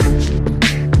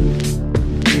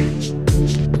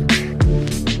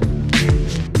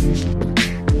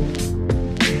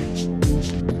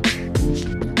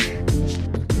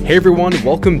Hey everyone,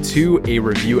 welcome to a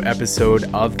review episode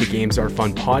of the Games Are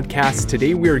Fun podcast.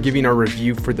 Today we are giving our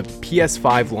review for the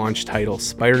PS5 launch title,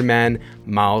 Spider-Man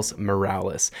Miles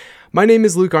Morales. My name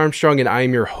is Luke Armstrong and I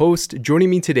am your host. Joining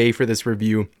me today for this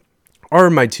review are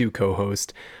my two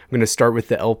co-hosts. I'm going to start with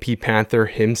the LP Panther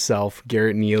himself,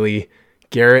 Garrett Neely.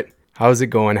 Garrett, how's it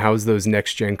going? How's those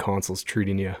next-gen consoles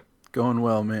treating you? Going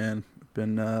well, man.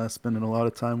 Been spending a lot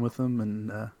of time with them,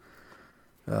 and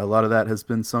a lot of that has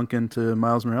been sunk into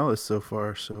Miles Morales so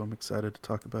far, so I'm excited to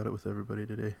talk about it with everybody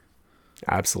today.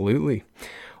 Absolutely.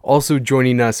 Also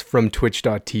joining us from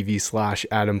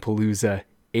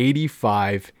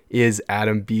twitch.tv/AdamPalooza85 is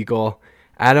Adam Beagle.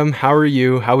 Adam, how are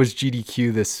you? How was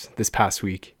GDQ this past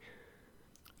week?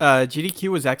 GDQ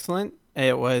was excellent.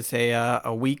 It was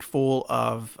a week full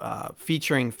of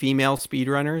featuring female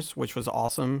speedrunners, which was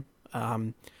awesome.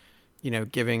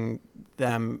 Giving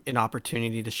them an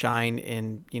opportunity to shine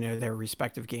in, their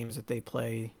respective games that they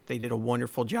play. They did a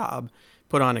wonderful job,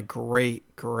 put on a great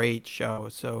show.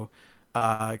 So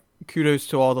kudos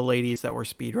to all the ladies that were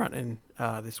speedrunning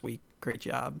this week. Great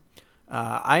job.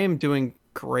 I am doing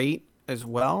great as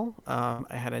well. I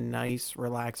had a nice,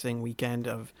 relaxing weekend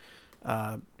of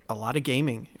a lot of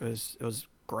gaming. It was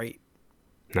great.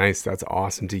 Nice. That's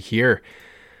awesome to hear.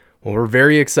 Well, we're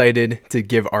very excited to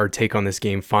give our take on this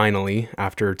game finally,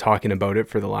 after talking about it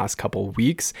for the last couple of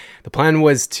weeks. The plan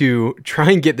was to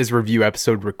try and get this review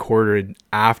episode recorded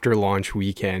after launch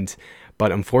weekend,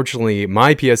 but unfortunately,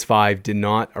 my PS5 did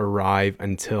not arrive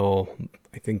until,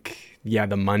 I think,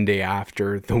 the Monday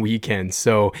after the weekend.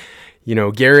 So,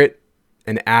 Garrett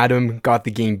and Adam got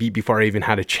the game beat before I even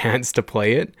had a chance to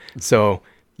play it. So,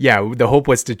 yeah, the hope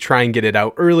was to try and get it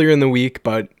out earlier in the week,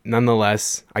 but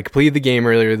nonetheless, I completed the game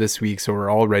earlier this week, so we're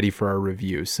all ready for our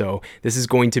review. So this is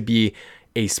going to be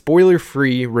a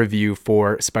spoiler-free review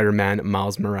for Spider-Man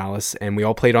Miles Morales, and we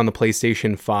all played on the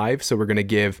PlayStation 5, so we're going to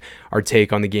give our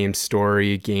take on the game's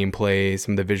story, gameplay,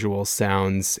 some of the visual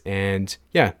sounds, and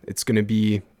yeah, it's going to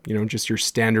be, just your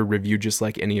standard review, just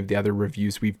like any of the other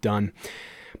reviews we've done.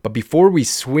 But before we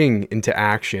swing into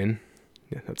action...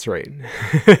 Yeah, that's right.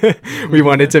 We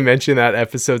wanted to mention that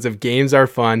episodes of Games Are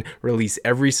Fun release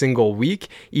every single week.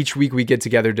 Each week we get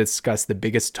together to discuss the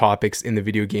biggest topics in the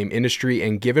video game industry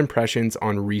and give impressions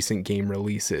on recent game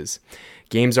releases.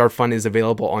 Games Are Fun is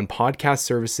available on podcast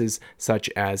services such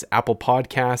as Apple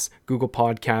Podcasts, Google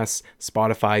Podcasts,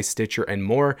 Spotify, Stitcher, and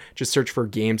more. Just search for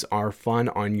Games Are Fun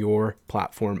on your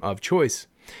platform of choice.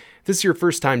 If this is your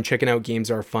first time checking out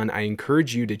Games Are Fun, I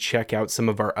encourage you to check out some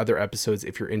of our other episodes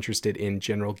if you're interested in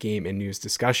general game and news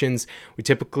discussions. We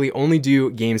typically only do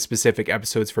game-specific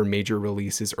episodes for major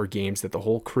releases or games that the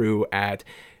whole crew at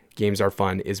Games Are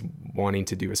Fun is wanting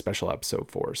to do a special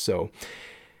episode for. So,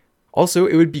 also,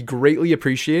 it would be greatly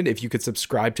appreciated if you could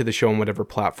subscribe to the show on whatever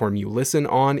platform you listen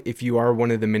on. If you are one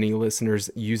of the many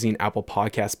listeners using Apple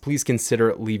Podcasts, please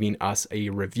consider leaving us a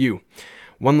review.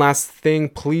 One last thing,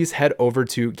 please head over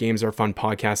to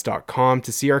gamesarefunpodcast.com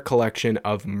to see our collection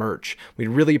of merch. We'd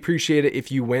really appreciate it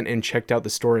if you went and checked out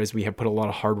the store, as we have put a lot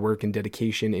of hard work and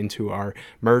dedication into our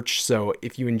merch. So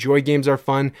if you enjoy Games Are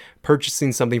Fun,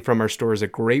 purchasing something from our store is a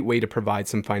great way to provide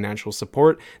some financial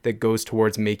support that goes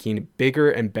towards making bigger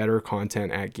and better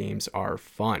content at Games Are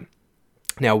Fun.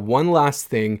 Now, one last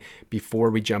thing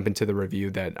before we jump into the review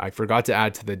that I forgot to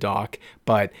add to the doc,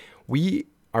 but we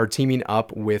are teaming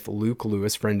up with Luke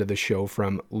Lewis, friend of the show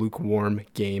from Lukewarm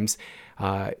Games.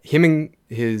 Him and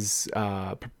his,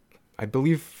 I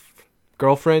believe,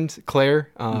 girlfriend, Claire.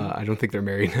 I don't think they're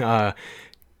married.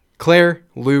 Claire,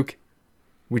 Luke,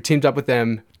 we teamed up with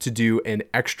them to do an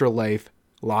Extra Life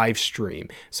live stream.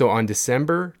 So on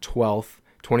December 12th,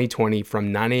 2020,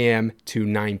 from 9 a.m. to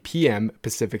 9 p.m.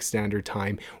 Pacific Standard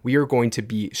Time, we are going to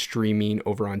be streaming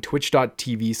over on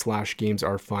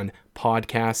twitch.tv/GamesAreFun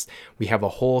podcast. We have a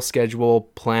whole schedule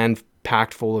planned,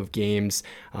 packed full of games.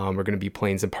 We're going to be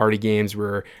playing some party games.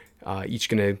 We're each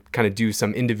going to kind of do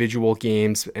some individual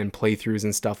games and playthroughs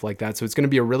and stuff like that. So it's going to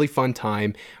be a really fun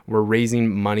time. We're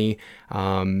raising money.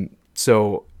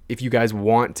 So if you guys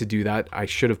want to do that, I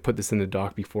should have put this in the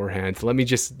doc beforehand. Let me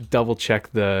just double check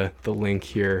the link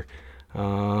here.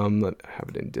 Let's have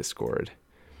it in Discord.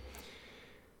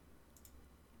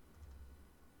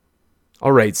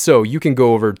 All right, so you can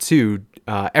go over to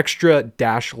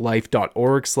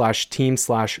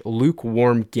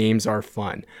extra-life.org/team/lukewarm games are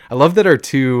fun. I love that our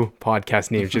two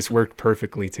podcast names just worked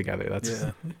perfectly together.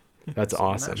 That's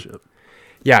awesome.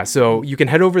 Yeah, so you can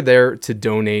head over there to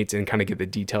donate and kind of get the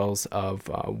details of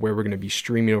where we're going to be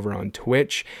streaming over on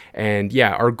Twitch. And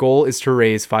yeah, our goal is to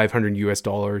raise $500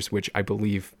 US, which I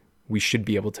believe we should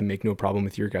be able to make no problem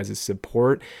with your guys'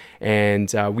 support.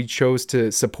 And we chose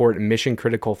to support mission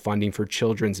critical funding for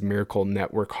Children's Miracle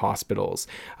Network hospitals.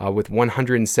 With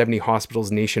 170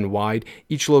 hospitals nationwide,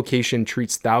 each location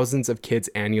treats thousands of kids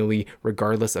annually,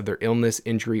 regardless of their illness,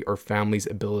 injury, or family's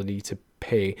ability to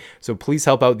pay. So please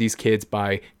help out these kids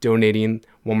by donating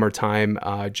one more time,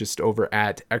 just over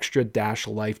at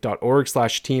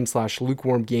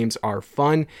extra-life.org/team/lukewarm games are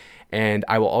fun. And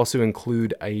I will also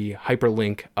include a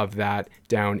hyperlink of that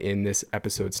down in this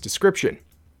episode's description.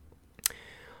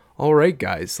 All right,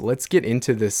 guys, let's get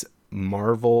into this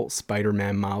Marvel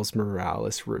Spider-Man Miles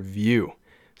Morales review.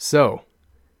 So,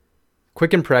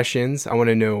 quick impressions. I want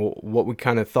to know what we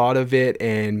kind of thought of it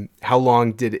and how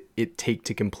long did it take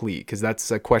to complete, because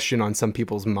that's a question on some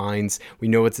people's minds. We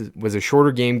know it was a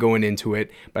shorter game going into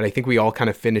it, but I think we all kind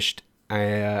of finished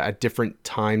at different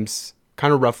times,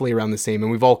 kind of roughly around the same,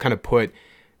 and we've all kind of put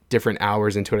different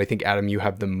hours into it. I think, Adam, you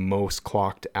have the most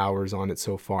clocked hours on it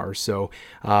so far. So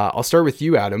I'll start with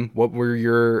you, Adam. What were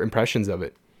your impressions of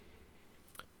it?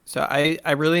 So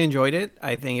I really enjoyed it.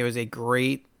 I think it was a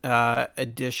great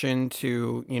addition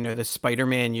to, the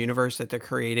Spider-Man universe that they're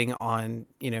creating on,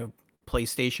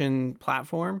 PlayStation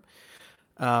platform.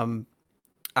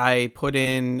 I put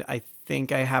in, I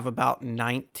think I have about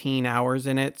 19 hours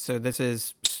in it. So this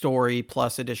is story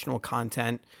plus additional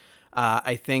content.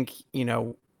 I think,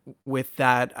 with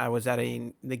that,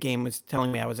 the game was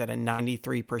telling me I was at a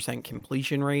 93%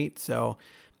 completion rate. So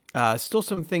still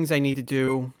some things I need to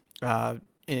do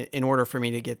in order for me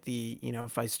to get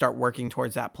if I start working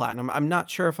towards that platinum. I'm not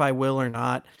sure if I will or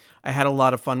not. I had a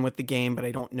lot of fun with the game, but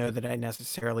I don't know that I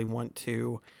necessarily want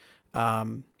to,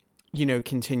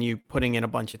 continue putting in a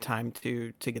bunch of time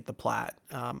to get the plat.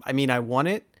 I want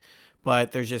it,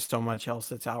 but there's just so much else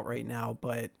that's out right now.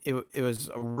 But it was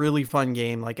a really fun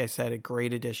game. Like I said, a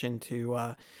great addition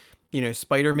to,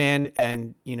 Spider-Man,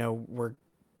 and,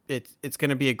 it's going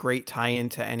to be a great tie-in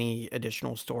to any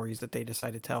additional stories that they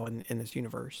decide to tell in this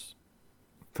universe.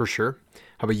 For sure.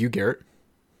 How about you, Garrett?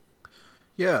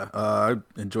 Yeah, I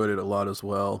enjoyed it a lot as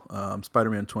well.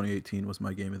 Spider-Man 2018 was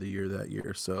my game of the year that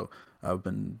year, so I've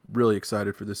been really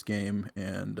excited for this game.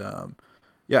 And I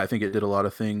think it did a lot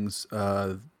of things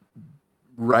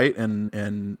right,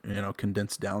 and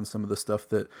condensed down some of the stuff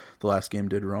that the last game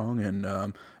did wrong.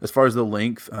 And as far as the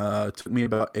length, it took me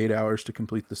about 8 hours to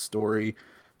complete the story.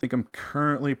 I think I'm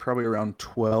currently probably around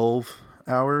 12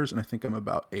 hours, and I think I'm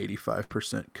about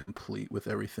 85% complete with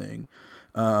everything.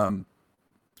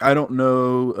 I don't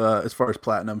know, as far as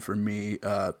platinum for me,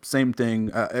 same thing.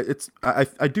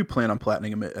 I do plan on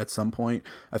platining it at some point.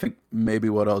 I think maybe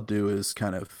what I'll do is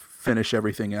kind of finish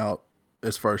everything out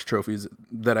as far as trophies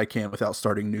that I can without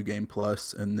starting New Game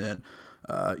Plus, and then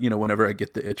whenever I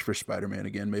get the itch for Spider-Man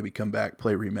again, maybe come back,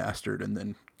 play Remastered, and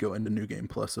then go into New Game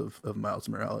Plus of Miles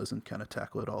Morales and kind of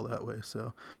tackle it all that way.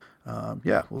 So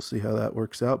we'll see how that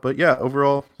works out. But yeah,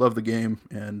 overall, love the game,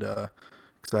 and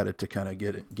excited to kind of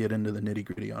get into the nitty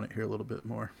gritty on it here a little bit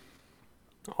more.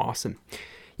 Awesome.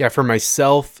 Yeah, for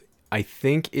myself, I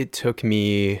think it took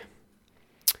me,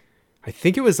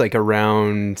 it was like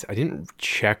around, I didn't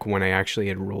check when I actually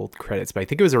had rolled credits, but I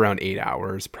think it was around 8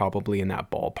 hours, probably in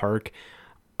that ballpark.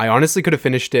 I honestly could have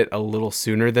finished it a little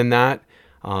sooner than that,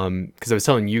 because I was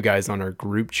telling you guys on our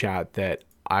group chat that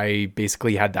I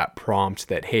basically had that prompt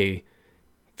that, hey,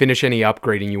 finish any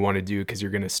upgrading you want to do because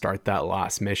you're going to start that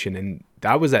last mission. And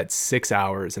that was at 6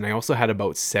 hours. And I also had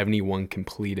about 71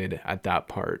 completed at that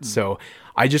part. So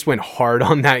I just went hard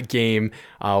on that game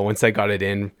once I got it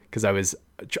in, because I was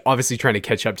obviously trying to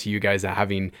catch up to you guys,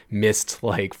 having missed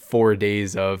like 4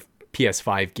 days of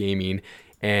PS5 gaming.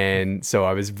 And so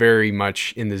I was very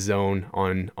much in the zone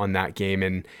on that game.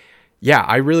 And yeah,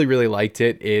 I really, really liked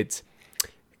it.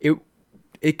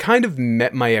 It kind of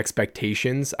met my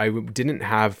expectations. I didn't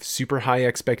have super high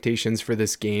expectations for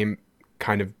this game,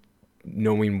 kind of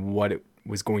knowing what it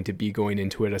was going to be going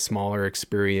into it, a smaller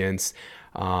experience,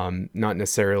 not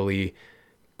necessarily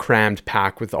crammed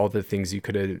pack with all the things you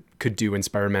could do in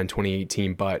Spider-Man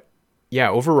 2018. But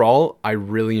yeah, overall, I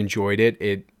really enjoyed it.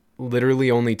 It literally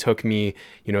only took me,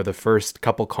 the first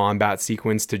couple combat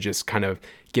sequence to just kind of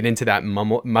get into that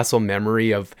muscle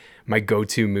memory of my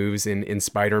go-to moves in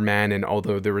Spider-Man. And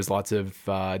although there was lots of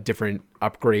different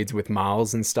upgrades with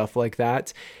Miles and stuff like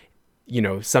that,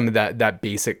 some of that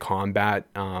basic combat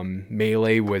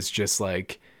melee was just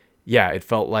like, yeah, it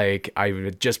felt like I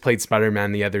had just played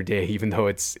Spider-Man the other day, even though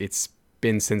it's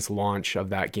been since launch of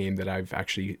that game that I've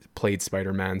actually played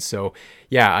Spider-Man. So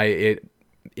yeah, it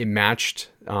matched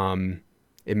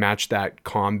that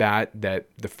combat that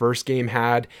the first game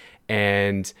had.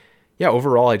 And yeah,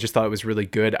 overall, I just thought it was really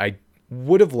good. I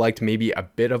would have liked maybe a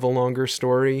bit of a longer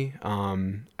story.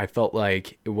 I felt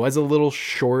like it was a little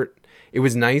short. It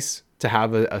was nice to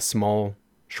have a small,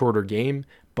 shorter game,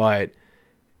 but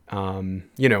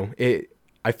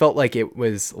I felt like it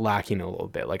was lacking a little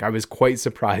bit. Like, I was quite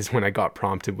surprised when I got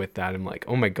prompted with that. I'm like,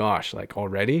 oh my gosh, like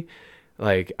already?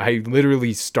 Like, I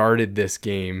literally started this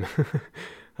game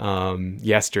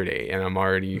yesterday and I'm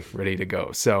already ready to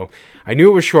go. So I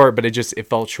knew it was short, but it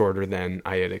felt shorter than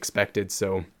I had expected.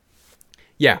 So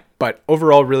yeah, but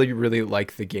overall, really, really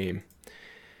like the game.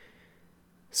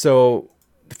 So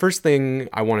the first thing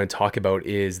I want to talk about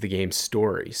is the game's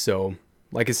story. So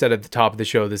like I said at the top of the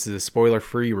show, this is a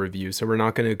spoiler-free review, so we're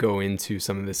not going to go into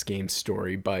some of this game's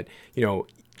story. But,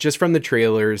 just from the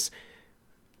trailers,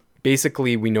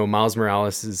 basically we know Miles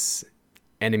Morales'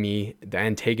 enemy, the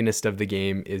antagonist of the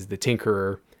game, is the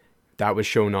Tinkerer. That was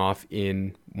shown off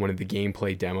in one of the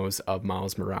gameplay demos of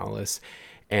Miles Morales.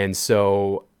 And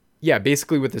so, yeah,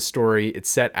 basically with the story, it's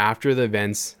set after the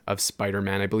events of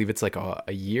Spider-Man. I believe it's like a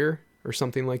year or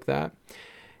something like that.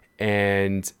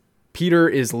 And Peter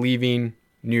is leaving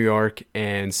New York,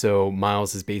 and so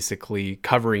Miles is basically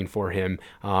covering for him.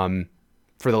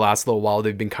 For the last little while,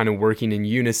 they've been kind of working in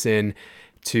unison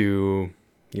to,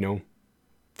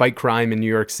 fight crime in New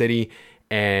York City,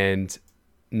 and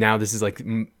now this is like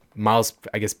Miles',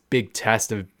 I guess, big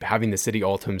test of having the city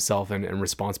all to himself and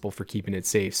responsible for keeping it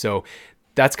safe. So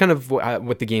that's kind of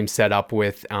what the game's set up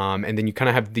with, and then you kind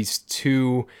of have these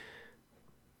two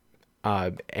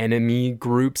enemy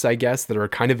groups, I guess, that are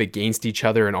kind of against each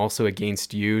other and also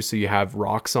against you. So you have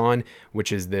Roxxon,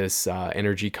 which is this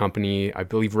energy company. I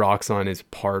believe Roxxon is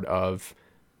part of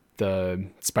the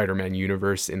Spider-Man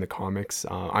universe in the comics.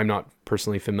 I'm not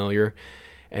personally familiar.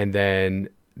 And then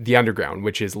the Underground,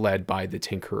 which is led by the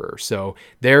Tinkerer. So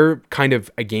they're kind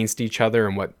of against each other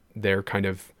and what they're kind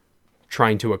of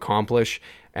trying to accomplish.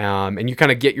 And you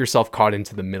kind of get yourself caught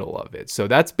into the middle of it. So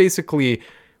that's basically,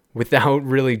 without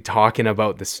really talking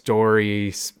about the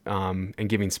story and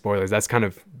giving spoilers, that's kind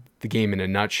of the game in a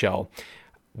nutshell.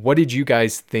 What did you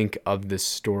guys think of the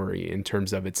story in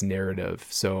terms of its narrative?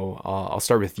 So I'll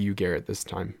start with you, Garrett, this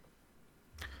time.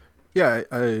 Yeah,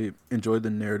 I enjoyed the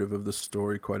narrative of the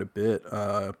story quite a bit.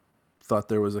 Thought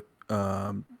there was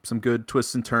some good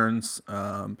twists and turns.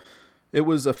 It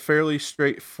was a fairly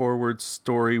straightforward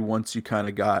story once you kind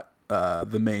of got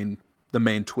the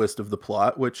main twist of the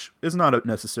plot, which is not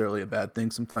necessarily a bad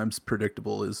thing. Sometimes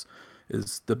predictable is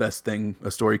the best thing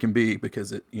a story can be,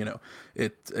 because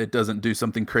it doesn't do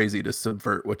something crazy to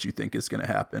subvert what you think is going to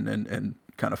happen and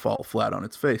kind of fall flat on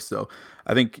its face. So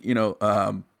I think,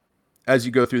 as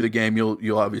you go through the game,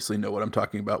 you'll obviously know what I'm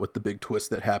talking about with the big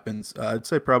twist that happens. I'd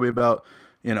say probably about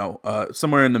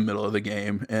somewhere in the middle of the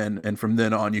game, and from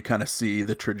then on you kind of see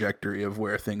the trajectory of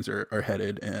where things are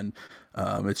headed, and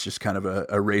it's just kind of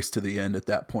a race to the end at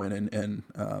that point. And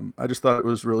I just thought it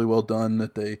was really well done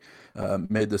that they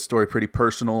made the story pretty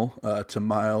personal to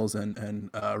Miles, and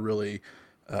really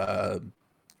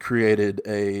created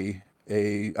a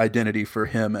identity for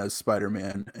him as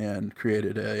Spider-Man, and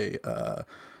created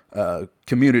a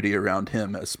community around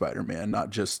him as Spider-Man, not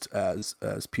just as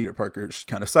Peter Parker's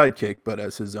kind of sidekick, but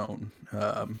as his own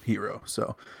hero.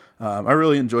 So I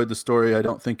really enjoyed the story. I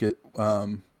don't think it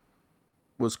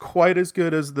was quite as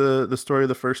good as the story of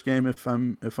the first game, if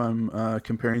I'm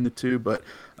comparing the two, but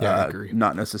yeah, I agree.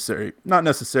 Not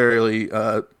necessarily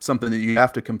something that you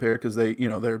have to compare, because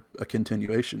they're a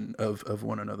continuation of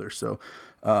one another. So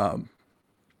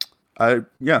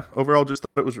overall just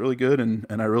thought it was really good, and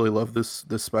I really love this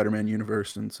Spider-Man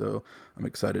universe, and so I'm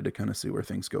excited to kind of see where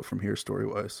things go from here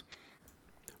story-wise.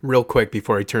 Real quick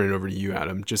before I turn it over to you,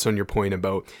 Adam, just on your point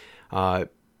about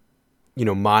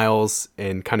Miles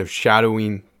and kind of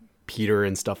shadowing Peter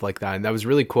and stuff like that, and that was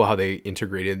really cool how they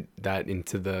integrated that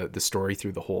into the story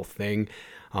through the whole thing.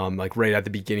 Like right at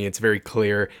the beginning, it's very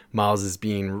clear Miles is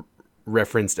being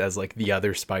referenced as like the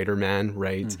other Spider-Man,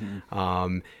 right?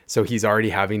 Mm-hmm. So he's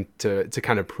already having to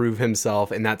kind of prove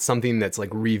himself, and that's something that's like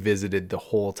revisited the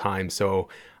whole time. So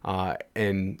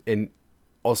and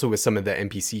also with some of the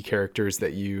NPC characters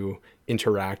that you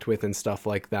interact with and stuff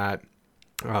like that.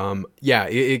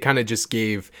 It kind of just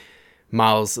gave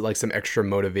Miles like some extra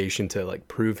motivation to like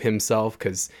prove himself,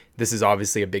 because this is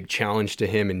obviously a big challenge to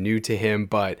him and new to him,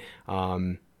 but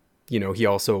he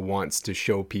also wants to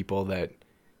show people that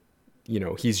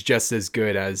he's just as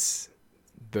good as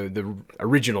the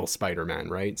original Spider-Man,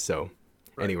 right? So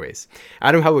anyways,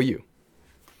 Adam, how about you?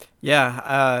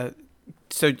 Yeah.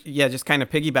 Just kind of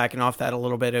piggybacking off that a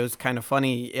little bit, it was kind of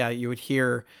funny. Yeah, you would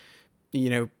hear,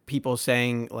 people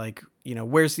saying like,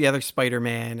 where's the other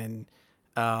Spider-Man? And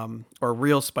or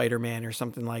real Spider-Man or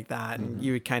something like that. And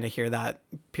you would kind of hear that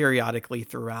periodically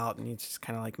throughout, and it's just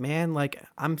kind of like, man, like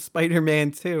I'm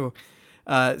Spider-Man too.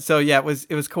 So yeah, it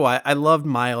was cool. I loved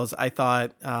Miles. I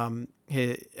thought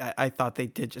I thought they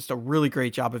did just a really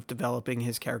great job of developing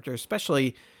his character,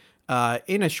 especially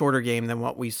in a shorter game than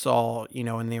what we saw,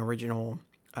 in the original,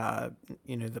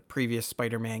 the previous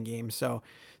Spider-Man game. So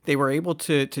they were able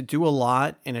to do a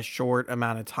lot in a short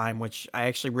amount of time, which I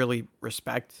actually really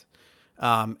respect.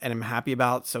 And I'm happy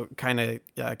about. So kind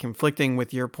of conflicting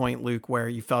with your point, Luke, where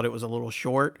you felt it was a little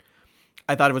short.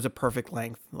 I thought it was a perfect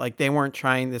length. Like they weren't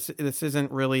trying this. This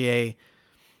isn't really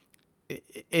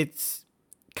it's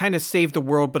kind of save the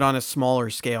world, but on a smaller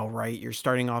scale, right? You're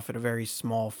starting off at a very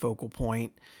small focal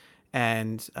point,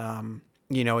 and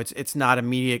it's not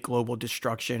immediate global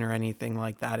destruction or anything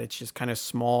like that. It's just kind of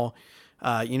small.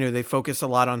 They focus a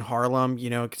lot on Harlem,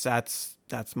 because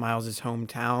that's Miles's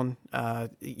hometown,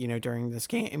 during this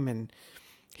game, and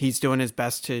he's doing his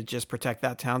best to just protect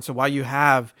that town. So while you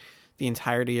have the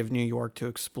entirety of New York to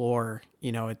explore,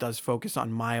 it does focus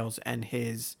on Miles and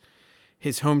his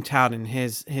hometown and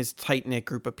his tight-knit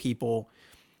group of people,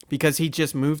 because he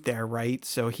just moved there, right?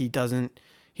 So he doesn't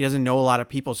know a lot of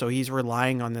people, so he's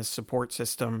relying on this support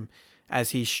system as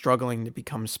he's struggling to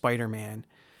become Spider-Man.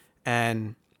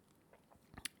 And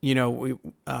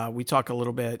we talk a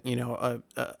little bit,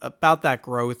 about that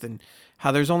growth and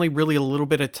how there's only really a little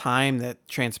bit of time that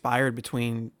transpired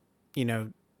between,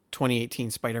 2018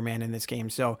 Spider-Man in this game.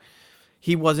 So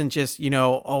he wasn't just,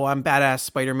 oh, I'm badass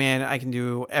Spider-Man, I can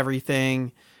do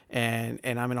everything, and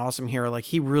I'm an awesome hero. Like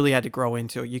he really had to grow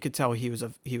into it. You could tell he was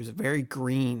very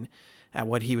green at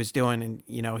what he was doing, and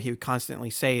he would constantly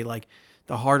say, like,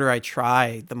 the harder I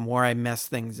try, the more I mess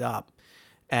things up.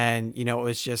 And, it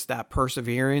was just that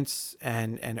perseverance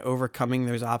and overcoming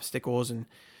those obstacles and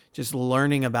just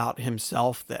learning about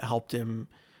himself that helped him,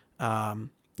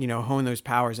 hone those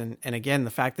powers. And again,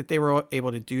 the fact that they were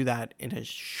able to do that in a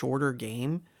shorter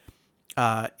game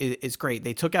is great.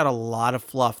 They took out a lot of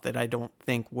fluff that I don't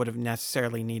think would have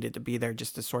necessarily needed to be there,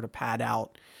 just to sort of pad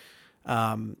out,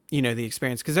 the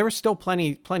experience. Because there was still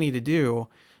plenty to do,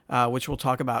 which we'll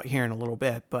talk about here in a little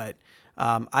bit. But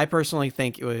I personally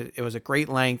think it was a great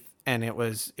length, and it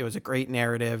was a great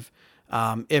narrative.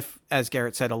 If, as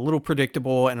Garrett said, a little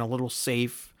predictable and a little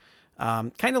safe,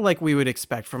 kind of like we would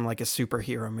expect from like a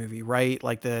superhero movie, right?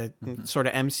 Like the sort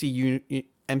of MCU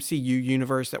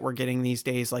universe that we're getting these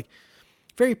days, like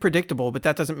very predictable, but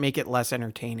that doesn't make it less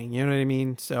entertaining. You know what I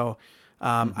mean? So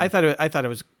I thought it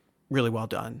was really well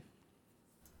done.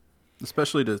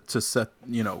 Especially to set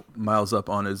Miles up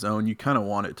on his own. You kind of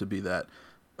want it to be that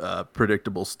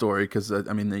predictable story, because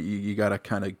you got to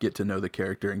kind of get to know the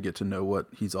character and get to know what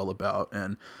he's all about,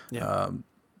 and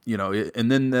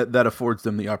and then that affords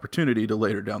them the opportunity to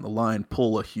later down the line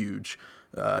pull a huge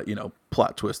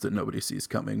plot twist that nobody sees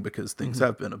coming, because things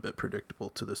have been a bit predictable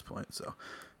to this point. So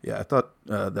yeah, I thought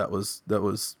that was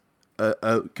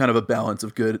a kind of a balance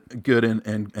of good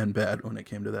and bad when it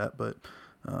came to that, but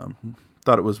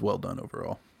thought it was well done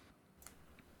overall.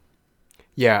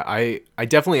 Yeah, I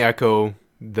definitely echo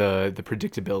the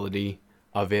predictability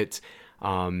of it.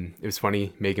 It was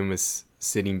funny, Megan was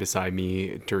sitting beside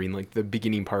me during like the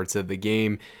beginning parts of the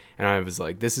game, and I was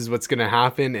like, this is what's gonna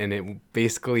happen, and it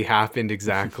basically happened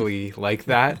exactly like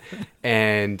that.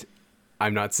 And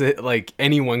I'm not like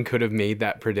anyone could have made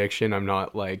that prediction. I'm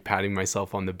not like patting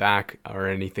myself on the back or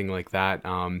anything like that.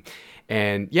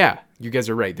 And yeah, you guys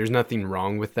are right, there's nothing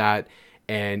wrong with that.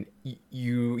 And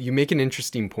you make an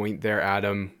interesting point there,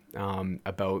 Adam,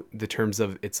 about the terms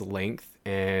of its length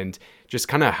and just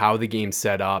kind of how the game's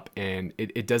set up. And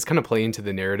it does kind of play into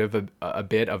the narrative a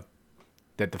bit of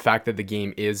that. The fact that the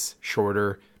game is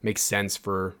shorter makes sense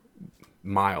for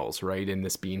Miles, right? And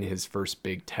this being his first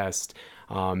big test.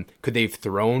 Could they've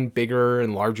thrown bigger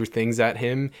and larger things at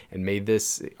him and made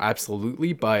this?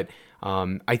 Absolutely. But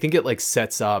I think it like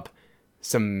sets up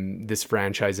this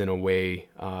franchise in a way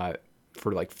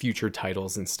for like future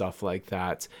titles and stuff like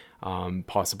that,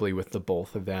 possibly with the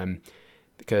both of them,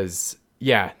 because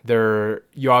yeah,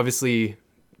 you obviously,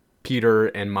 Peter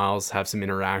and Miles have some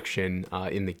interaction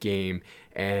in the game,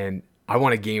 and I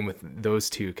want a game with those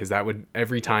two, because that would,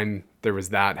 every time there was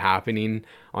that happening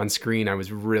on screen, I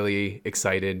was really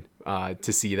excited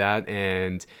to see that.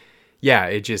 And yeah,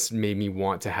 it just made me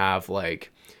want to have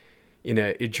like in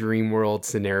a dream world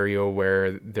scenario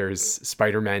where there's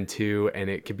Spider-Man 2,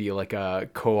 and it could be like a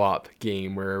co-op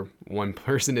game where one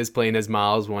person is playing as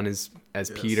Miles, one is as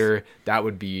Peter. That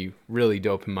would be really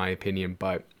dope in my opinion.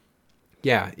 But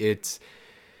yeah, it's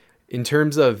in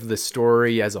terms of the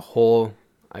story as a whole,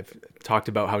 I've talked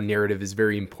about how narrative is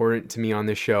very important to me on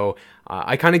this show.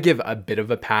 I kind of give a bit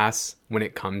of a pass when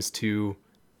it comes to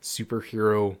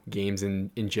superhero games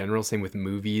in general. Same with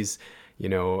movies. You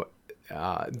know,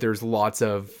 there's lots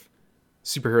of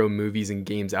superhero movies and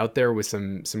games out there with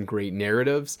some great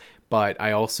narratives, but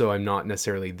I also am not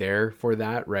necessarily there for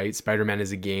that, right? Spider-Man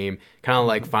is a game, kind of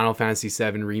like Final Fantasy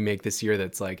VII Remake this year,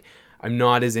 that's like, I'm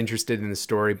not as interested in the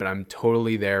story, but I'm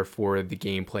totally there for the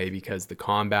gameplay because the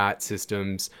combat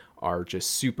systems are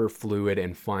just super fluid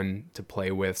and fun to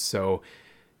play with. So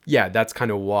yeah, that's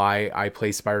kind of why I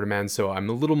play Spider-Man. So I'm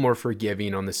a little more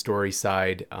forgiving on the story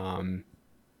side,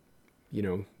 you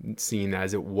know, seeing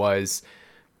as it was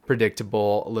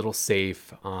predictable, a little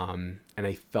safe, and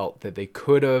I felt that they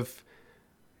could have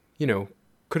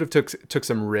took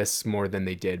some risks more than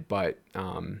they did. But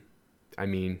I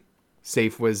mean,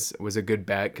 safe was a good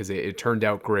bet because it turned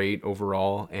out great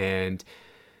overall. And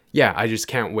yeah, I just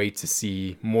can't wait to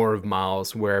see more of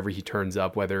Miles wherever he turns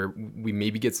up, whether we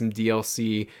maybe get some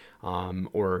DLC,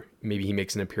 or maybe he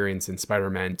makes an appearance in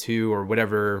Spider-Man 2 or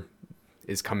whatever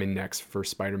is coming next for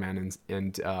Spider-Man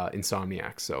and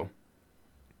Insomniac.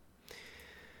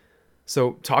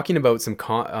 So talking about some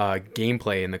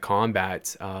gameplay in the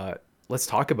combat, let's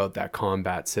talk about that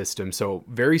combat system. So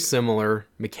very similar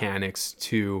mechanics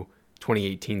to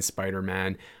 2018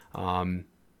 Spider-Man.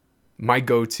 My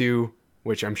go-to,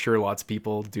 which I'm sure lots of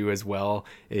people do as well,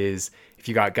 is if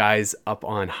you got guys up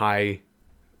on high,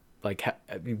 like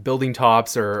building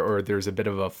tops, or there's a bit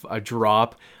of a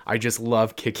drop, I just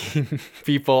love kicking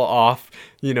people off,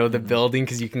 the building,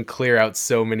 because you can clear out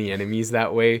so many enemies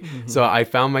that way. So I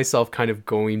found myself kind of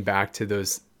going back to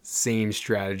those same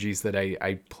strategies that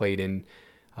I played in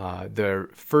the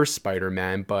first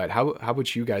Spider-Man. But how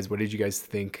about you guys? What did you guys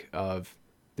think of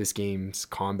this game's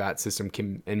combat system,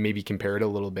 and maybe compare it a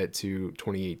little bit to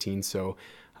 2018? So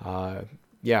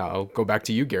yeah, I'll go back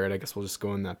to you, Garrett. I guess we'll just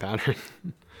go in that pattern.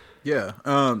 Yeah.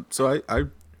 So I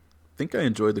think I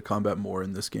enjoyed the combat more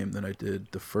in this game than I did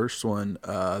the first one.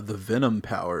 The Venom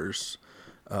powers.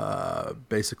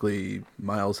 Basically,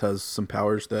 Miles has some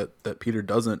powers that Peter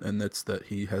doesn't, and that's that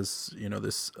he has,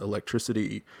 this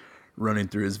electricity running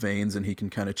through his veins, and he can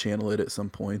kind of channel it at some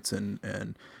points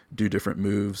and do different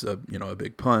moves, a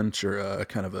big punch or a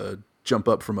kind of a jump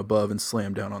up from above and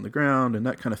slam down on the ground and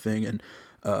that kind of thing. And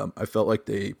I felt like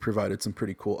they provided some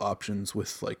pretty cool options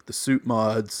with like the suit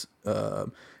mods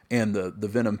and the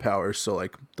Venom powers. So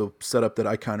like the setup that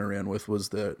I kind of ran with was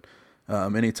that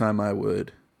anytime I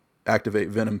would activate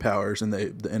Venom powers and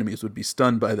the enemies would be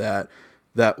stunned by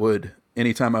that would,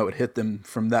 anytime I would hit them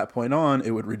from that point on,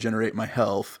 it would regenerate my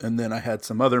health. And then I had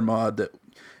some other mod that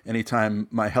anytime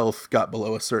my health got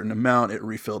below a certain amount, it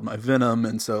refilled my Venom.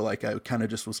 And so like I kind of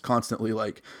just was constantly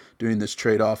like doing this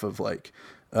trade-off of like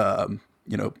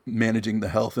managing the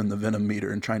health and the Venom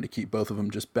meter and trying to keep both of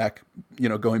them just back,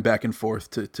 going back and forth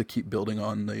to keep building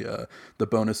on the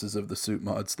bonuses of the suit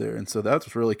mods there. And so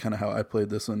that's really kind of how I played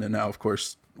this one. And now, of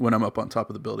course, when I'm up on top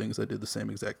of the buildings, I did the same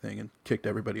exact thing and kicked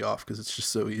everybody off because it's just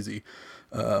so easy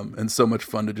and so much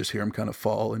fun to just hear them kind of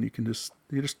fall, and you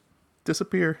just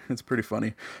disappear. It's pretty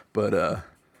funny. But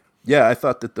yeah, I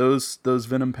thought that those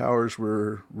Venom powers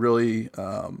were really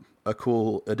a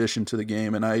cool addition to the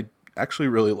game, and I actually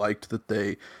really liked that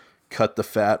they cut the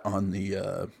fat on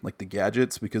the like the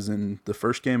gadgets, because in the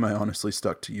first game I honestly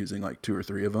stuck to using like 2 or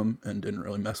 3 of them and didn't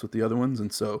really mess with the other ones.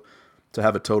 And so to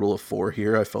have a total of 4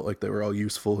 here, I felt like they were all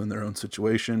useful in their own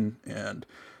situation, and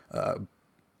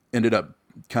ended up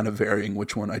kind of varying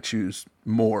which one I choose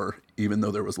more, even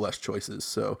though there was less choices.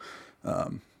 So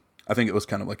I think it was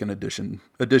kind of like an addition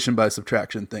by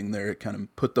subtraction thing there. It kind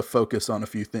of put the focus on a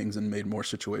few things and made more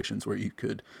situations where you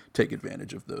could take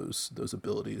advantage of those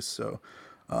abilities. So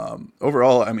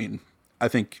overall, I mean, I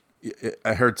think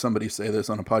I heard somebody say this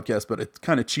on a podcast, but it's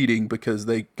kind of cheating because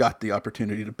they got the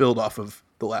opportunity to build off of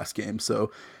the last game.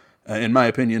 So in my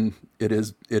opinion, it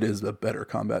is a better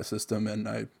combat system, and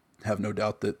I have no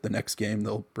doubt that the next game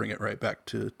they'll bring it right back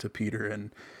to Peter and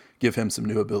give him some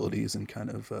new abilities and kind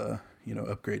of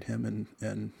upgrade him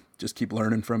and just keep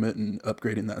learning from it and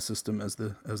upgrading that system as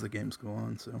the games go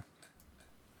on. So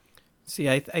see,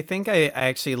 I think I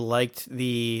actually liked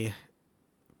the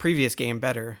previous game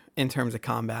better in terms of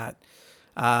combat.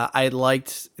 I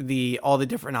liked all the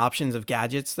different options of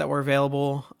gadgets that were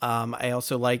available. I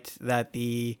also liked that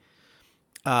the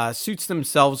suits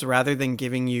themselves, rather than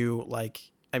giving you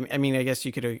like, I mean, I guess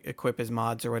you could equip as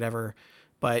mods or whatever,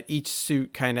 but each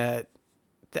suit kind of,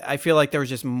 I feel like there was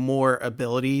just more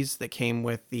abilities that came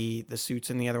with the suits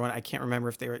in the other one. I can't remember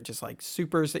if they were just like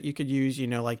supers that you could use,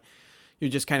 like you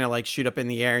just kind of like shoot up in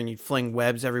the air and you'd fling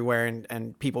webs everywhere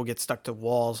and people get stuck to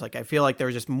walls. Like I feel like there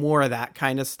was just more of that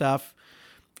kind of stuff,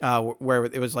 where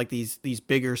it was like these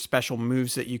bigger special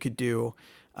moves that you could do.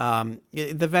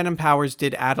 The Venom powers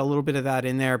did add a little bit of that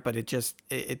in there, but it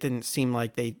didn't seem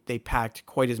like they packed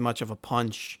quite as much of a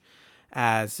punch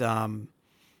as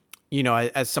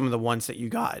as some of the ones that you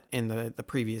got in the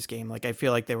previous game. Like I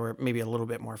feel like they were maybe a little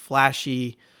bit more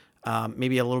flashy,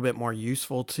 maybe a little bit more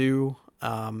useful too,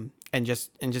 and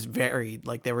just varied.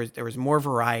 Like there was more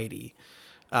variety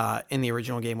in the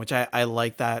original game, which I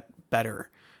like that better.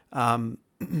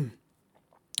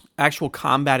 Actual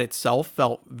combat itself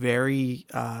felt very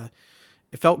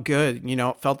it felt good.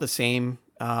 It felt the same,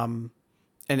 and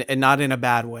not in a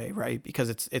bad way, right? Because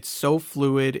it's so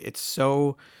fluid, it's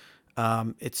so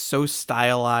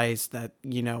stylized that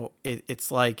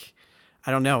it's like,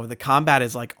 I don't know, the combat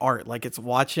is like art. Like it's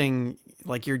watching,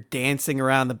 like you're dancing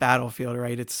around the battlefield,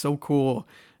 right? It's so cool,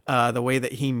 the way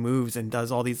that he moves and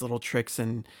does all these little tricks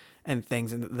and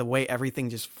things, and the way everything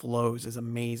just flows is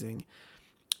amazing.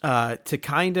 To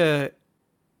kind of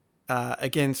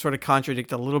again sort of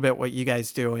contradict a little bit what you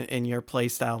guys do in your play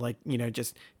style, like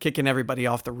just kicking everybody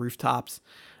off the rooftops.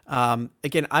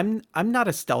 Again, I'm not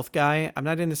a stealth guy. I'm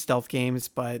not into stealth games,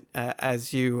 but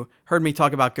as you heard me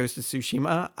talk about Ghost of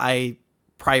Tsushima, I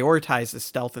prioritize the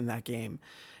stealth in that game,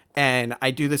 and I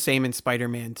do the same in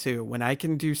Spider-Man 2. When I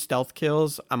can do stealth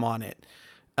kills, I'm on it.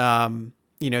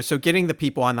 So getting the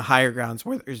people on the higher grounds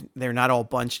where they're not all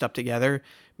bunched up together,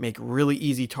 make really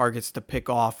easy targets to pick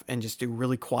off and just do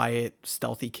really quiet,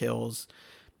 stealthy kills.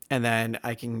 And then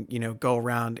I can, go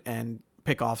around and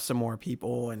pick off some more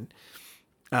people. And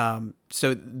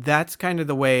so that's kind of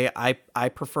the way I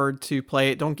preferred to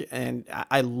play it. And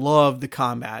I love the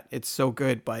combat. It's so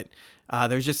good, but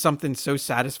there's just something so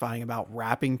satisfying about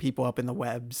wrapping people up in the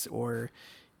webs, or,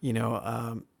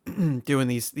 doing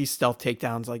these stealth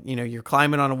takedowns. Like, you're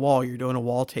climbing on a wall, you're doing a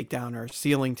wall takedown or a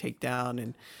ceiling takedown.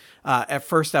 And at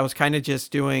first I was kind of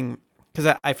just doing,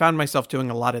 because I found myself doing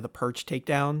a lot of the perch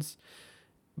takedowns,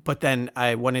 but then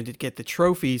I wanted to get the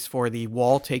trophies for the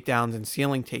wall takedowns and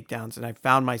ceiling takedowns. And I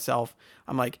found myself,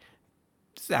 I'm like,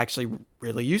 this is actually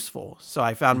really useful. So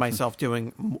I found myself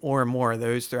doing more and more of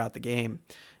those throughout the game.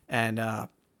 And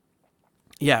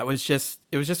it was just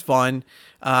fun.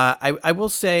 I will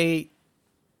say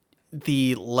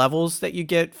the levels that you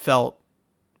get felt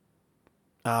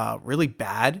really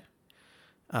bad.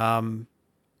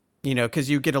 Because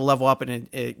you get a level up and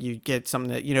you get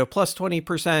something that, plus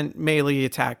 20% melee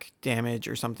attack damage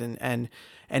or something. And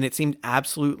it seemed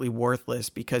absolutely worthless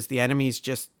because the enemies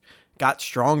just got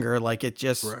stronger. Like it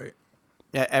just, right.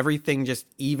 Everything just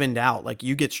evened out. Like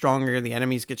you get stronger, the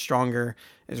enemies get stronger.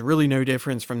 There's really no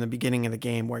difference from the beginning of the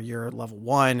game where you're level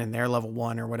 1 and they're level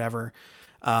 1 or whatever.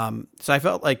 So I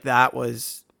felt like that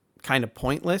was kind of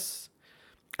pointless,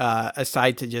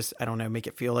 aside to just, I don't know, make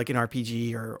it feel like an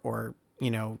RPG or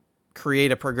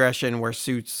create a progression where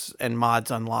suits and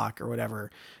mods unlock or whatever.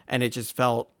 And it just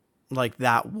felt like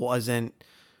that wasn't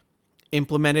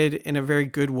implemented in a very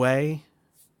good way.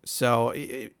 So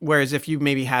whereas if you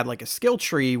maybe had like a skill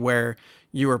tree where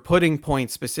you were putting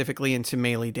points specifically into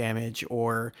melee damage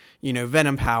or,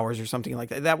 venom powers or something like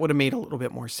that, that would have made a little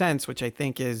bit more sense, which I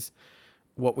think is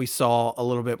what we saw a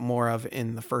little bit more of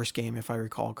in the first game, if I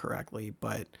recall correctly.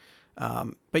 But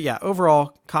yeah,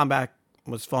 overall combat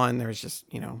was fun. There's just,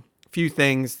 a few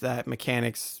things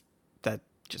mechanics that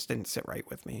just didn't sit right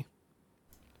with me.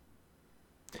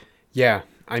 Yeah.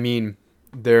 I mean,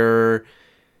 there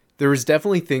was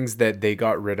definitely things that they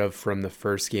got rid of from the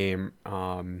first game,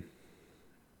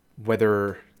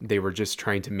 whether they were just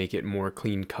trying to make it more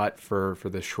clean cut for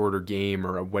the shorter game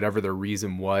or whatever the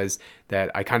reason was,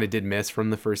 that I kind of did miss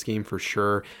from the first game for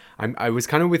sure. I was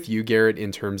kind of with you, Garrett,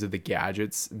 in terms of the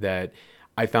gadgets, that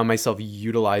I found myself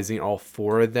utilizing all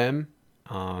 4 of them,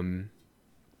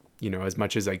 as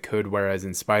much as I could. Whereas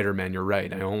in Spider-Man, you're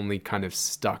right, I only kind of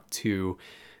stuck to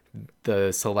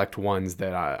the select ones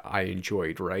that I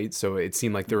enjoyed, right? So it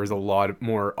seemed like there was a lot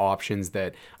more options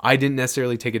that I didn't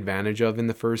necessarily take advantage of in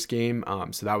the first game.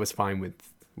 So that was fine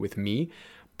with me.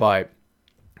 But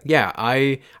yeah,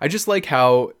 I just like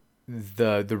how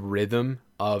the rhythm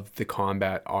of the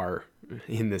combat are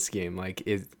in this game. Like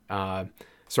the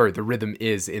rhythm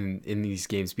is in these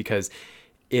games, because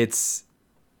it's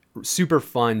super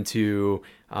fun to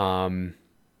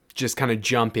just kind of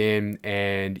jump in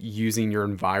and using your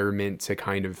environment to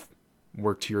kind of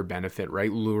work to your benefit,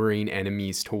 right? Luring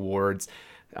enemies towards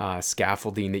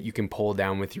scaffolding that you can pull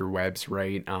down with your webs,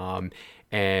 right?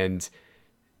 And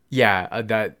yeah,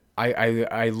 that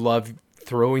I love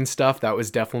throwing stuff. That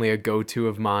was definitely a go-to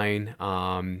of mine.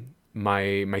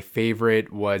 my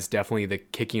favorite was definitely the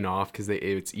kicking off because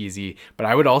it's easy. But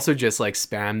I would also just like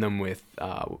spam them with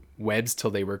webs till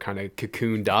they were kind of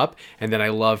cocooned up, and then I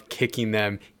love kicking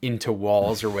them into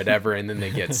walls or whatever, and then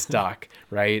they get stuck,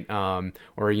 right? Or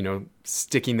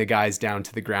sticking the guys down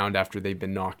to the ground after they've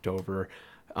been knocked over.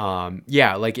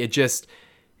 Like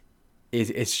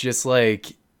it's just like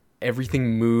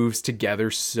everything moves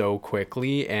together so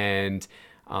quickly, and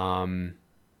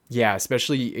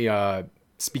especially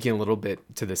speaking a little bit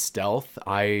to the stealth,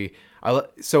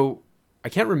 so I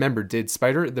can't remember, did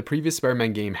the previous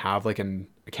Spider-Man game have like a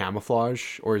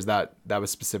camouflage, or is that was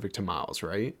specific to Miles,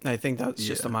 right? I think that's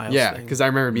just a Miles thing. Because I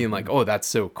remember being like, oh, that's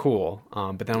so cool.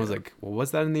 But then I was like, well, was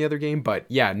that in the other game? But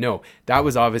yeah, no, that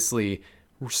was obviously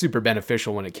super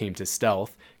beneficial when it came to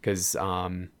stealth, because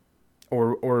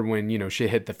or when shit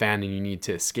hit the fan and you need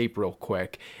to escape real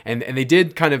quick, and they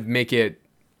did kind of make it.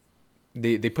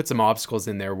 They put some obstacles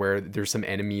in there where there's some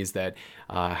enemies that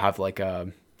have like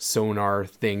a sonar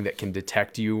thing that can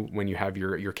detect you when you have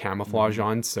your camouflage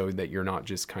on, so that you're not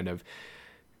just kind of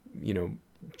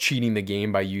cheating the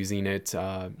game by using it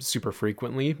super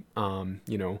frequently.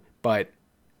 But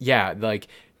yeah, like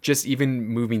just even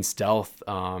moving stealth,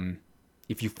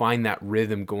 if you find that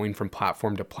rhythm going from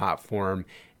platform to platform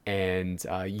and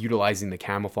utilizing the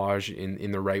camouflage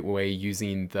in the right way,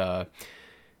 using the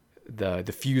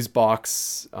fuse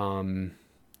box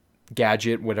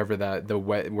gadget, whatever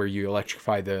where you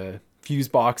electrify the fuse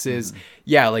boxes.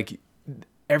 Like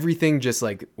everything, just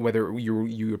like whether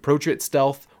you approach it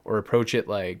stealth or approach it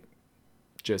like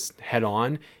just head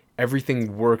on,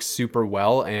 everything works super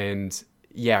well. And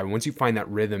once you find that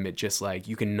rhythm, it just like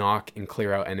you can knock and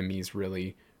clear out enemies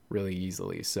really, really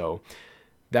easily. So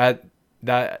that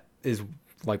is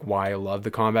like why I love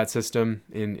the combat system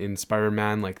in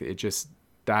Spider-Man. Like it just,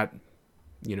 that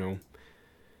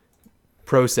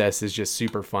process is just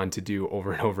super fun to do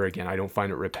over and over again. I don't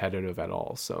find it repetitive at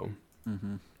all. So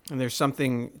and there's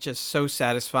something just so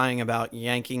satisfying about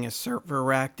yanking a server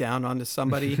rack down onto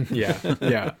somebody.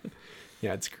 yeah,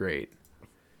 it's great.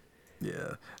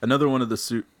 Yeah, another one of the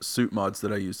suit mods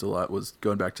that I used a lot was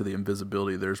going back to the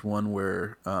invisibility. There's one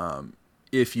where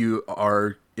if you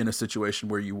are in a situation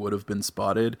where you would have been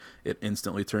spotted, it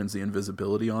instantly turns the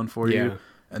invisibility on for you.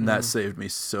 And that saved me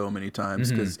so many times,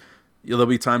 because there'll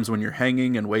be times when you're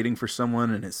hanging and waiting for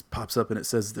someone and it pops up and it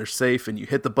says they're safe, and you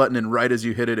hit the button, and right as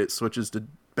you hit it, it switches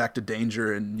back to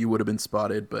danger and you would have been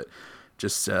spotted. But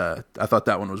just I thought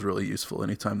that one was really useful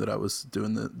anytime that I was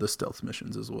doing the stealth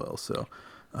missions as well. So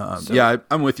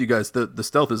I'm with you guys. The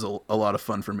stealth is a lot of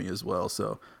fun for me as well.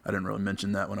 So I didn't really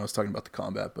mention that when I was talking about the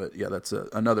combat, but yeah, that's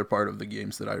another part of the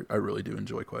games that I really do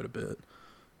enjoy quite a bit.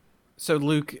 So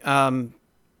Luke,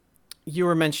 you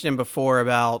were mentioning before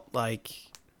about like,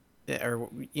 or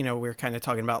we were kind of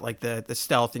talking about like the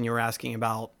stealth, and you were asking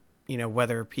about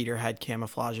whether Peter had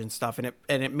camouflage and stuff, and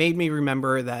it made me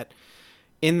remember that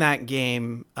in that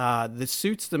game, the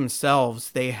suits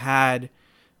themselves, they had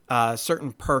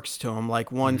certain perks to them.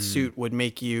 Like one suit would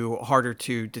make you harder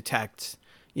to detect.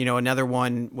 Another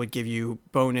one would give you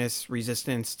bonus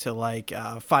resistance to like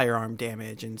firearm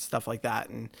damage and stuff like that.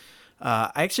 And I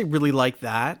actually really like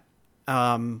that.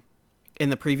 In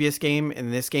the previous game,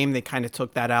 in this game, they kind of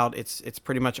took that out. It's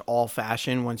pretty much all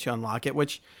fashion once you unlock it,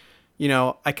 which,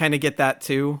 I kind of get that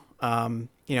too.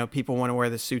 People want to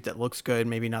wear the suit that looks good,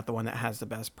 maybe not the one that has the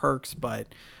best perks, but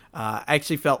I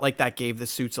actually felt like that gave the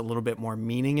suits a little bit more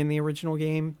meaning in the original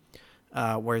game.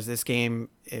 Whereas this game,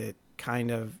 it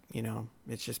kind of,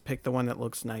 it's just pick the one that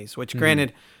looks nice, which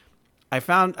granted,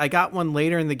 I got one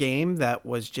later in the game that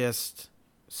was just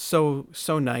so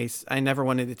nice. I never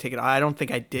wanted to take it. I don't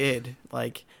think I did,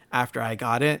 like, after I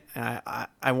got it.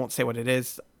 I won't say what it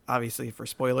is, obviously for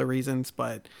spoiler reasons,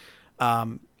 but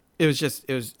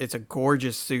it's a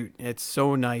gorgeous suit. It's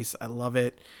so nice. I love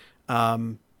it.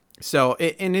 So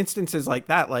in instances like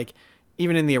that, like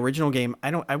even in the original game,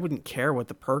 I wouldn't care what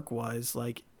the perk was.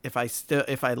 Like if I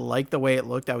liked the way it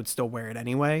looked, I would still wear it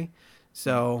anyway.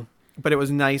 So, but it was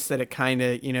nice that it kind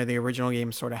of, the original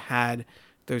game sort of had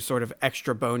those sort of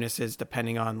extra bonuses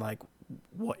depending on like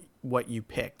what you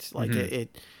picked. Like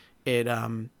it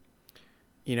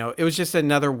was just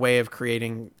another way of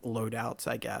creating loadouts,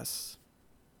 I guess.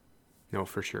 No,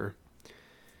 for sure.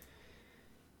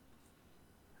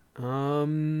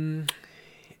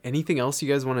 Anything else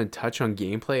you guys want to touch on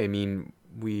gameplay? I mean,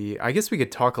 I guess we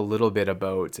could talk a little bit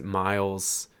about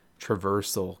Miles'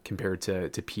 traversal compared to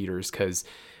Peter's, because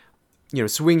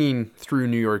swinging through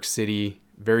New York City,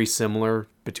 very similar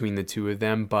between the two of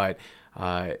them, but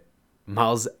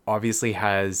Miles obviously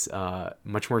has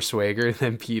much more swagger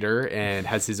than Peter and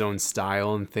has his own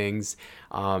style and things.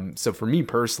 So for me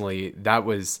personally,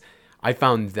 I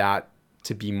found that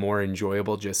to be more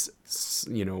enjoyable, just,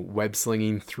 web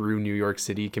slinging through New York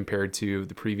City compared to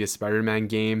the previous Spider-Man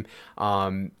game.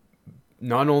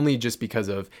 Not only just because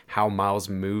of how Miles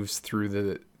moves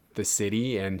through the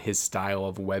city and his style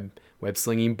of web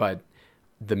slinging, but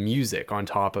the music on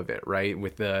top of it, right?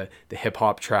 With the hip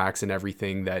hop tracks and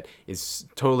everything that is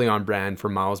totally on brand for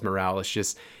Miles Morales.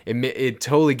 Just it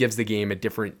totally gives the game a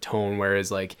different tone.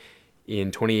 Whereas like in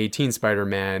 2018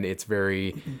 Spider-Man, it's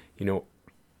very,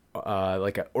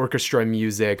 like an orchestra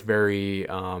music, very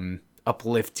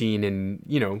uplifting, and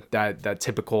that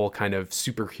typical kind of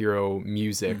superhero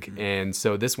music. And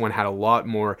so this one had a lot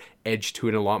more edge to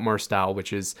it, a lot more style,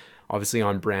 which is obviously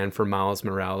on brand for Miles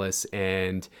Morales.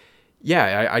 And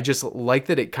yeah, I just like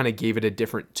that it kind of gave it a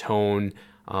different tone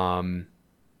in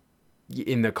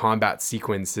the combat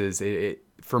sequences.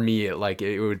 For me,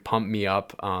 it would pump me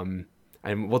up.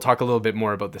 And we'll talk a little bit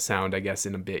more about the sound, I guess,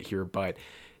 in a bit here. But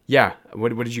yeah,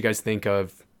 what did you guys think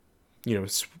of,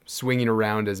 swinging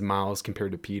around as Miles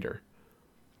compared to Peter?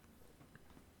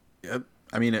 Yeah,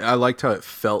 I mean, I liked how it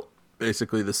felt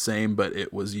basically the same, but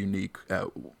it was unique at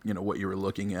what you were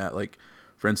looking at. Like,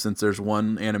 for instance, there's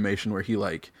one animation where he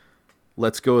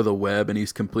lets go of the web and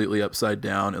he's completely upside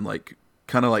down and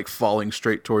kind of falling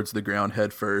straight towards the ground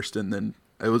head first. And then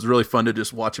it was really fun to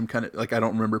just watch him kind of I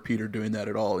don't remember Peter doing that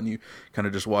at all. And you kind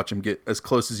of just watch him get as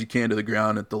close as you can to the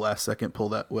ground at the last second, pull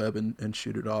that web and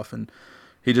shoot it off. And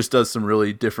he just does some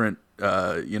really different,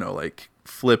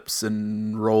 flips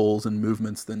and rolls and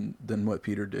movements than what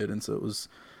Peter did. And so it was,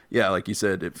 yeah, like you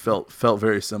said, it felt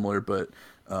very similar, but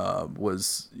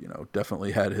was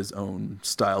definitely had his own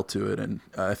style to it. And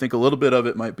I think a little bit of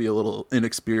it might be a little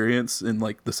inexperience in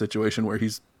the situation where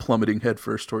he's plummeting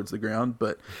headfirst towards the ground,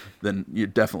 but then you're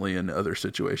definitely in other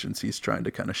situations he's trying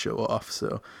to kind of show off.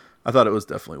 So I thought it was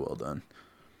definitely well done.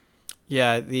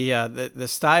 Yeah, the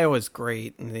style is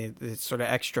great, and the sort of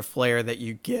extra flair that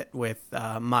you get with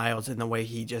Miles and the way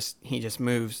he just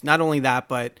moves. Not only that,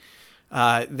 but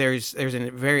there's a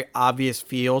very obvious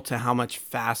feel to how much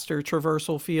faster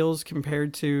traversal feels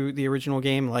compared to the original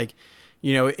game.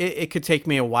 It could take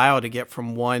me a while to get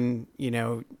from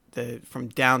from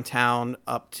downtown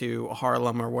up to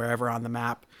Harlem or wherever on the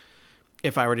map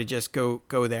if I were to just go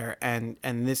there. And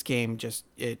this game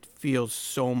it feels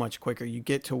so much quicker. You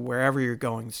get to wherever you're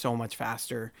going so much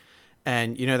faster.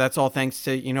 And, that's all thanks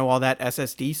to, all that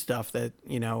SSD stuff that,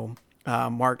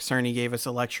 Mark Cerny gave us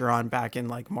a lecture on back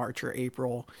in March or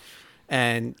April.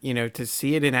 And, to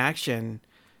see it in action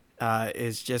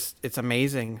it's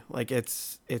amazing.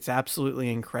 It's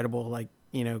absolutely incredible,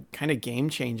 kind of game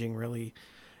changing, really.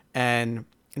 And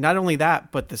not only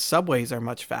that, but the subways are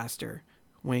much faster.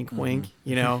 Wink, wink,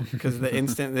 because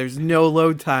there's no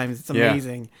load times. It's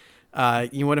amazing. Yeah.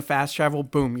 You want to fast travel,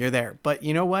 boom, you're there. But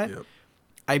you know what? Yep.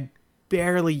 I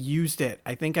barely used it.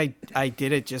 I think I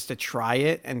did it just to try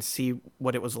it and see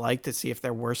what it was like, to see if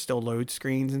there were still load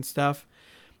screens and stuff.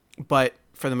 But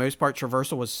for the most part,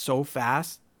 traversal was so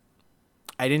fast,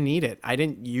 I didn't need it. I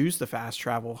didn't use the fast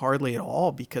travel hardly at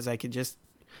all because I could just...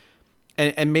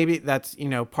 And maybe that's,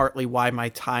 partly why my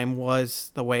time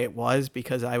was the way it was,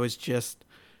 because I was just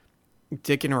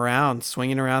dicking around,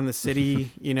 swinging around the city,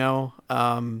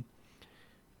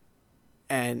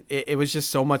 and it was just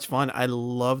so much fun. I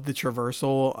loved the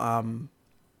traversal.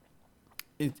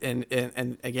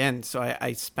 And again, so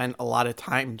I spent a lot of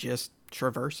time just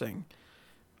traversing,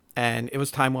 and it was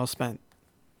time well spent.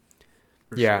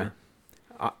 Yeah.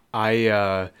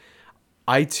 Sure.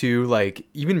 I too,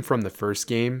 even from the first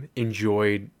game,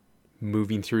 enjoyed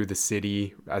moving through the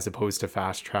city as opposed to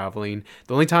fast traveling.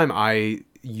 The only time I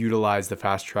utilized the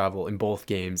fast travel in both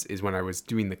games is when I was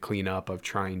doing the cleanup of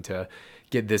trying to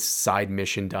get this side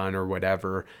mission done or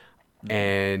whatever.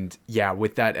 And yeah,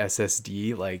 with that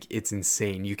SSD, it's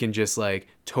insane. You can just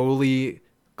totally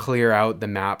clear out the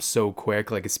map so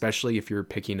quick, especially if you're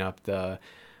picking up the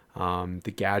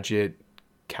gadget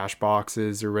cache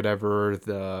boxes or whatever,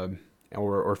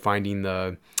 or finding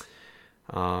the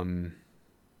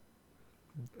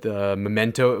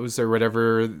mementos or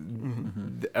whatever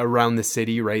around the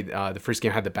city, right? The first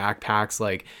game had the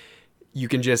backpacks. You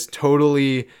can just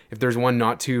totally, if there's one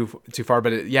not too far,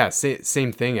 but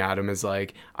same thing, Adam, is I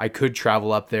could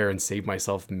travel up there and save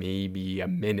myself maybe a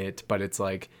minute, but it's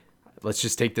let's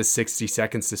just take this 60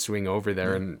 seconds to swing over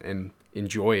there and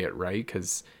enjoy it, right?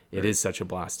 Because it is such a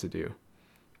blast to do.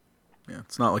 Yeah,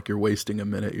 it's not like you're wasting a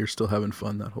minute. You're still having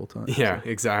fun that whole time. Yeah,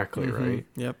 exactly, right?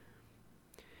 Yep.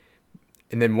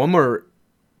 And then one more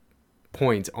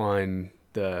point on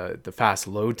the fast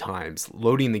load times,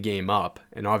 loading the game up.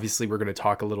 And obviously we're going to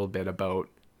talk a little bit about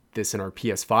this in our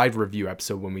PS5 review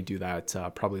episode when we do that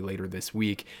probably later this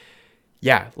week.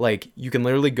 Yeah, like you can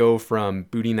literally go from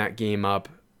booting that game up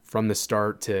from the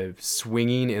start to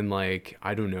swinging in like,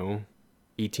 I don't know,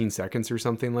 18 seconds or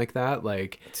something like that.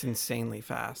 Like, it's insanely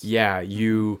fast. Yeah,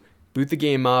 you boot the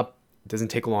game up. It doesn't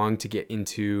take long to get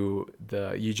into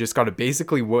you just got to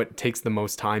basically, what takes the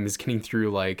most time is getting through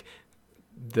like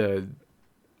the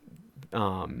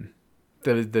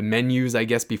menus, I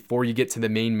guess, before you get to the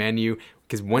main menu,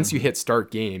 because once you hit start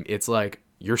game, it's like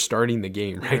you're starting the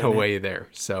game right away there.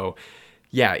 So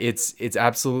yeah, it's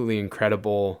absolutely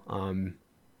incredible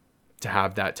to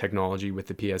have that technology with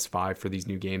the PS5 for these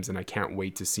new games, and I can't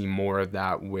wait to see more of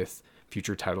that with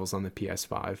future titles on the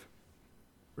PS5.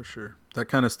 For sure. That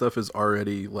kind of stuff is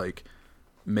already like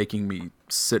making me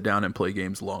sit down and play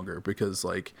games longer, because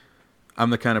like I'm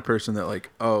the kind of person that like,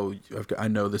 oh, I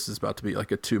know this is about to be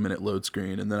like a 2-minute load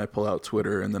screen, and then I pull out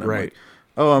Twitter, and then I'm like,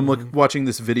 oh, I'm watching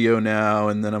this video now,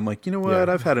 and then I'm like, you know what,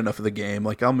 I've had enough of the game,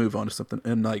 like I'll move on to something.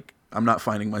 And like I'm not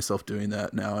finding myself doing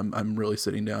that now. I'm really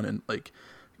sitting down and like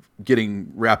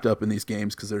getting wrapped up in these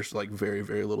games because there's like very,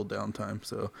 very little downtime.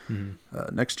 So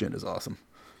next gen is awesome.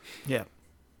 Yeah.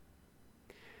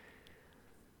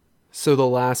 So the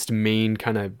last main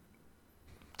kind of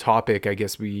topic I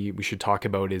guess we should talk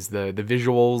about is the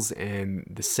visuals and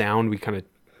the sound.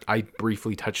 I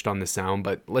briefly touched on the sound,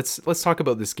 but let's talk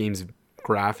about this game's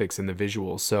graphics and the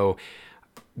visuals. So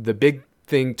the big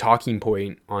talking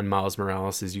point on Miles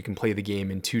Morales is you can play the game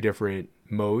in 2 different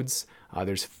modes.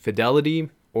 There's fidelity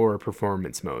or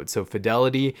performance mode. So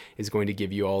fidelity is going to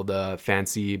give you all the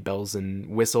fancy bells and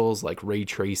whistles like ray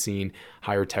tracing,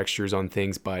 higher textures on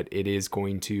things, but it is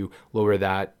going to lower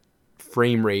that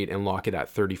frame rate and lock it at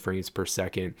 30 frames per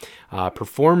second.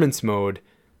 Performance mode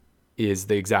is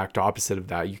the exact opposite of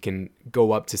that. You can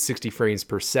go up to 60 frames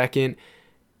per second,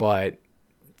 but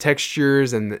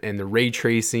textures and the ray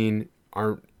tracing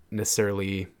aren't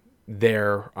necessarily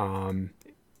there.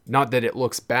 Not that it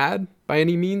looks bad by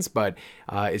any means, but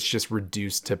it's just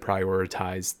reduced to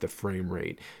prioritize the frame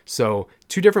rate. So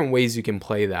 2 different ways you can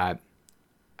play that.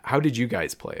 How did you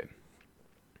guys play it?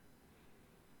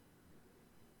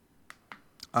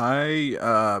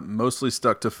 I mostly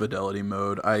stuck to fidelity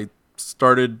mode. I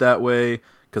started that way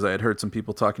because I had heard some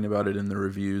people talking about it in the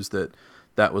reviews that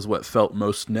was what felt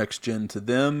most next gen to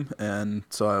them, and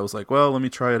so I was like, well, let me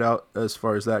try it out as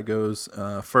far as that goes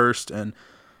first, and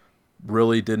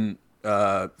really didn't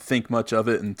think much of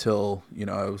it until,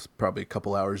 I was probably a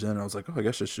couple hours in. I was like, oh, I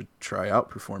guess I should try out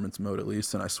performance mode at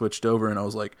least, and I switched over, and I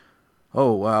was like,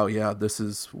 oh wow, yeah, this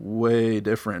is way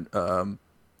different,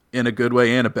 in a good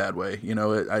way and a bad way.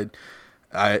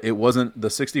 It wasn't, the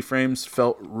 60 frames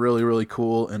felt really, really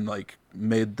cool and like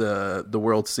made the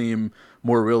world seem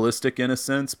more realistic in a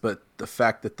sense, but the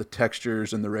fact that the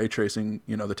textures and the ray tracing,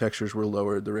 the textures were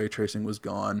lowered, the ray tracing was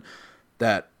gone,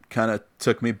 that kind of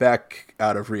took me back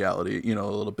out of reality, a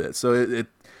little bit. So it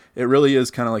really is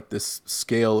kind of like this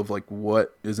scale of like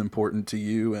what is important to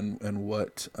you and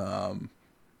what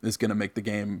is going to make the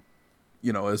game,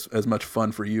 as much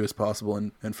fun for you as possible.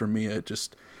 And for me, it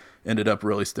just ended up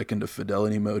really sticking to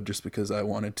fidelity mode just because I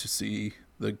wanted to see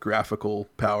the graphical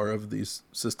power of these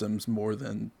systems more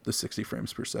than the 60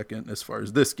 frames per second as far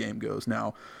as this game goes.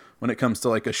 Now, when it comes to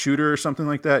like a shooter or something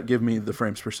like that, give me the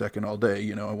frames per second all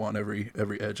day. I want every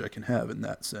edge I can have in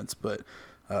that sense. But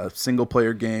a single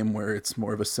player game where it's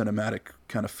more of a cinematic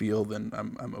kind of feel, then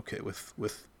I'm okay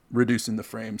with reducing the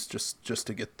frames just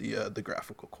to get the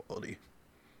graphical quality.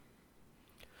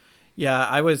 Yeah,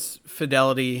 I was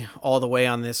fidelity all the way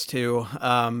on this too.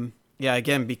 Yeah,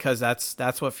 again, because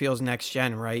that's what feels next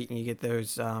gen, right? And you get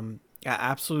those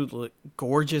absolutely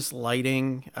gorgeous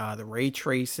lighting, the ray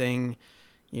tracing,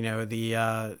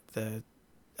 the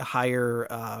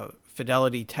higher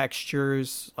fidelity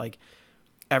textures, like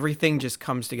everything just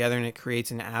comes together and it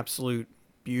creates an absolute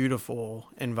beautiful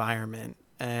environment.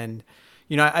 And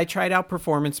I tried out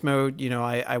performance mode.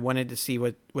 I wanted to see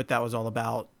what that was all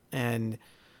about, and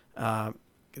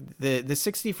the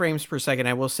 60 frames per second,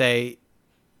 I will say,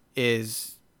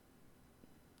 is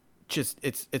just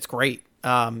it's great.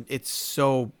 It's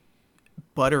so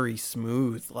buttery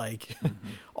smooth, like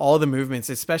all the movements,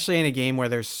 especially in a game where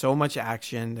there's so much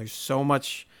action, there's so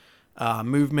much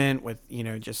movement with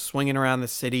just swinging around the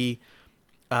city.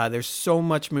 There's so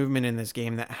much movement in this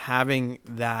game that having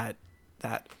that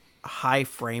high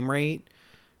frame rate,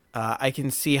 I can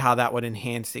see how that would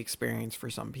enhance the experience for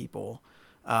some people.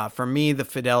 For me, the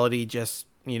fidelity just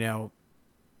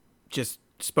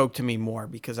spoke to me more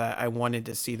because I wanted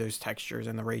to see those textures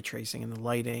and the ray tracing and the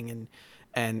lighting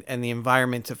and the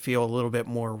environment to feel a little bit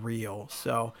more real.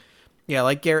 So yeah,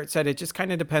 like Garrett said, it just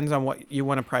kind of depends on what you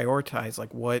want to prioritize,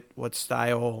 like what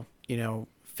style,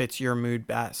 fits your mood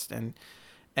best.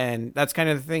 And that's kind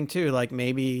of the thing too. Like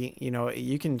maybe,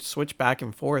 you can switch back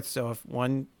and forth. So if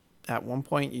at one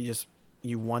point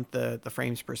you want the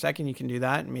frames per second, you can do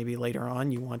that. And maybe later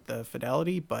on you want the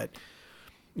fidelity. But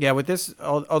yeah, with this,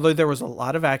 although there was a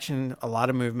lot of action, a lot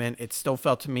of movement, it still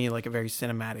felt to me like a very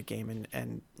cinematic game.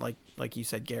 And like you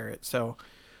said, Garrett. So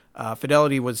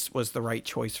fidelity was the right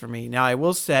choice for me. Now I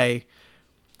will say,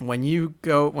 when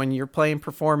you're playing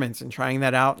performance and trying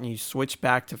that out and you switch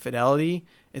back to fidelity,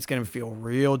 it's going to feel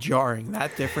real jarring.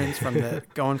 That difference from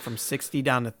going from 60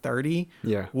 down to 30.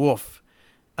 Yeah. Woof.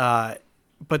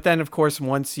 But then of course,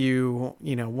 once you're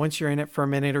in it for a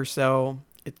minute or so,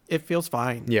 it feels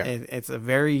fine. Yeah. It's a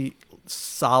very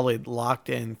solid locked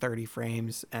in 30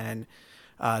 frames, and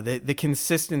the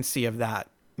consistency of that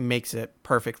makes it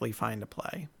perfectly fine to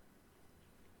play.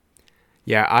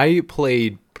 Yeah, I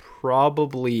played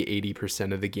probably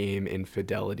 80% of the game in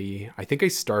fidelity. I think I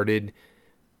started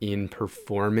in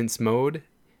performance mode,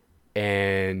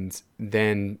 and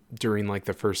then during like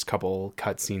the first couple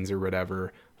cutscenes or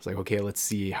whatever, I was like, okay, let's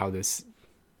see how this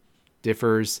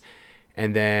differs.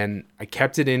 And then I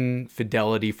kept it in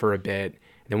fidelity for a bit.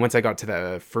 And then once I got to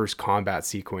the first combat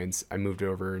sequence, I moved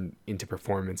over into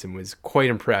performance and was quite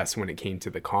impressed when it came to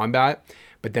the combat.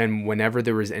 But then whenever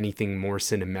there was anything more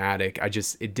cinematic,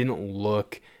 it didn't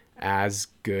look as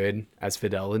good as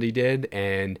fidelity did.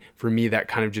 And for me, that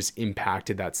kind of just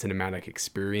impacted that cinematic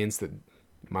experience that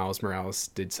Miles Morales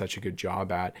did such a good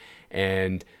job at.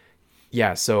 And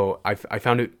yeah, so I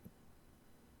found it,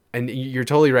 and you're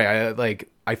totally right.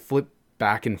 I flipped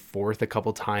back and forth a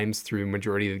couple times through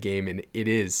majority of the game, and it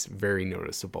is very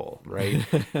noticeable, right?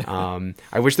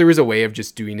 I wish there was a way of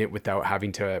just doing it without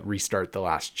having to restart the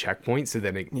last checkpoint, so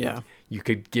then you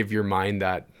could give your mind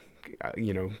that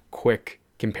quick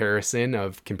comparison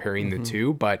of comparing the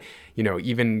two. But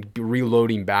even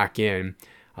reloading back in,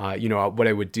 what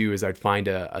I would do is I'd find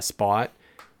a spot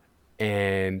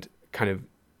and kind of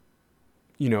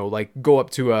go up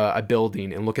to a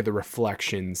building and look at the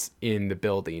reflections in the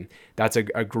building. That's a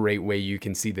great way you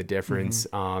can see the difference.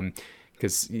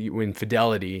 Because in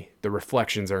fidelity, the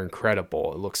reflections are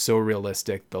incredible. It looks so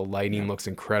realistic. The lighting looks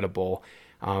incredible.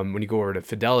 When you go over to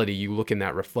fidelity, you look in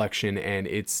that reflection and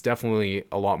it's definitely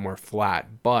a lot more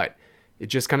flat, but it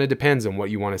just kind of depends on what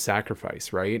you want to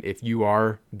sacrifice, right? If you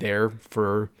are there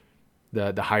for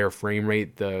the higher frame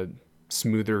rate, the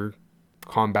smoother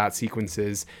combat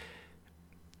sequences,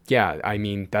 yeah, I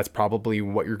mean, that's probably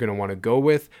what you're going to want to go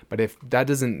with. But if that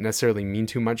doesn't necessarily mean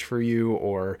too much for you,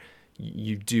 or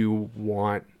you do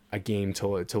want a game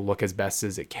to look as best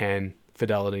as it can,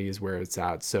 fidelity is where it's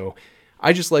at. So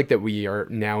I just like that we are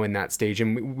now in that stage.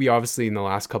 And we obviously in the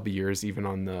last couple of years, even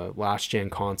on the last gen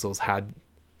consoles, had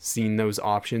seen those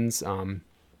options,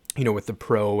 with the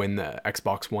Pro and the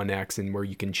Xbox One X, and where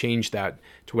you can change that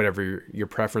to whatever your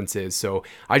preference is. So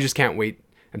I just can't wait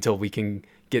until we can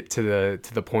get to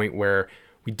the point where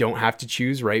we don't have to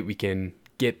choose, right? We can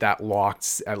get that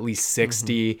locked at least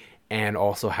 60 and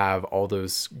also have all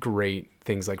those great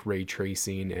things like ray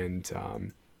tracing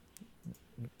and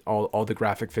all the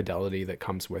graphic fidelity that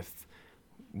comes with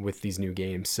these new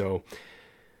games. So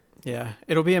yeah,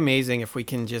 it'll be amazing if we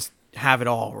can just have it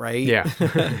all, right? Yeah.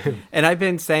 And I've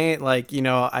been saying, like,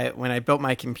 when I built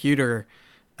my computer,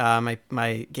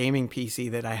 my gaming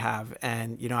PC that I have,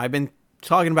 and I've been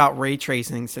talking about ray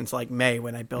tracing since like May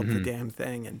when I built the damn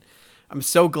thing, and I'm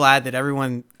so glad that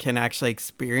everyone can actually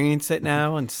experience it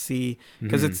now and see,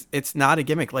 because it's not a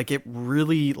gimmick. Like it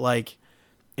really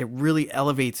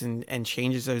elevates and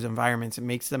changes those environments and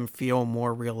makes them feel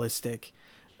more realistic.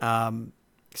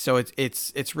 So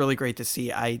it's really great to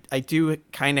see. I do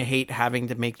kind of hate having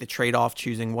to make the trade-off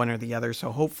choosing one or the other.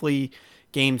 So hopefully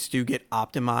games do get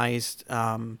optimized,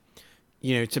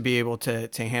 to be able to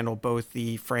handle both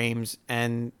the frames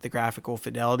and the graphical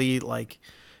fidelity. Like,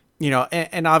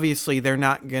 and obviously they're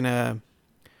not gonna,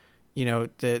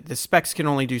 the specs can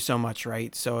only do so much,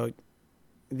 right? So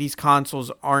these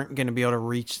consoles aren't going to be able to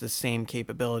reach the same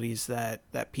capabilities that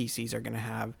PCs are going to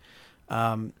have.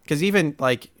 Because even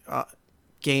like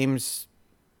games,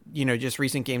 just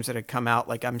recent games that have come out,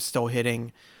 like I'm still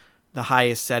hitting the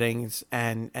highest settings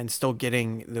and still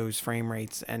getting those frame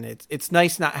rates. And it's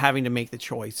nice not having to make the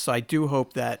choice. So I do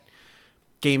hope that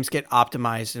games get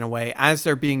optimized in a way as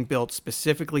they're being built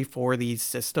specifically for these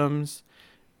systems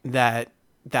that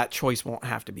choice won't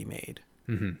have to be made.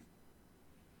 Mm-hmm.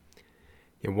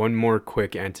 Yeah, one more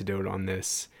quick antidote on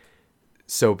this.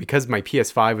 So because my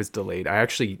PS5 was delayed, I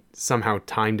actually somehow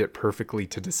timed it perfectly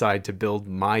to decide to build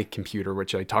my computer,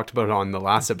 which I talked about on the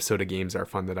last episode of Games Are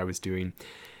Fun that I was doing.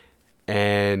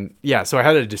 And yeah, so I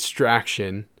had a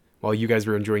distraction while you guys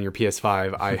were enjoying your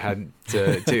PS5. I had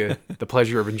to the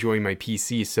pleasure of enjoying my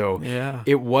PC. So Yeah.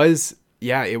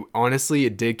 it honestly,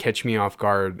 it did catch me off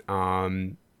guard.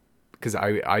 Because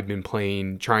I've been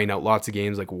trying out lots of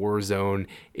games like Warzone,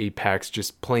 Apex,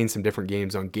 just playing some different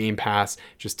games on Game Pass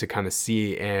just to kind of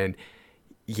see. And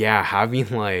yeah, having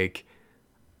like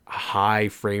high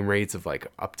frame rates of like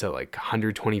up to like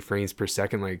 120 frames per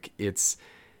second, like it's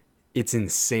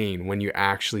insane when you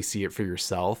actually see it for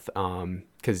yourself.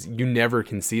 Because you never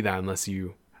can see that unless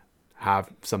you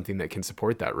have something that can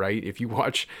support that, right? If you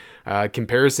watch a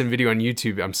comparison video on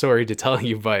YouTube, I'm sorry to tell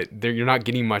you, but you're not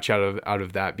getting much out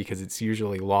of that because it's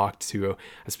usually locked to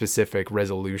a specific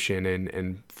resolution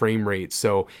and frame rate.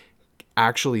 So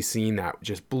actually seeing that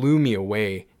just blew me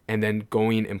away. And then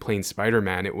going and playing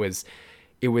Spider-Man, it was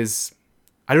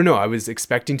I don't know, I was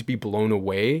expecting to be blown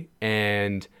away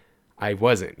and I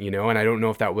wasn't, and I don't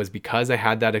know if that was because I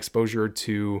had that exposure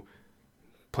to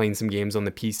playing some games on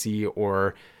the PC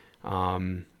or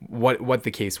what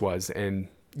the case was. And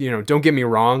don't get me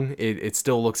wrong, it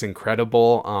still looks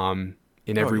incredible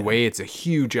in every way. It's a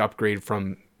huge upgrade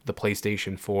from the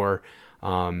PlayStation 4,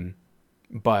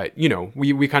 but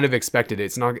we kind of expected it.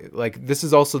 It's not like this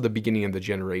is also the beginning of the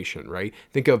generation, right?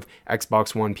 Think of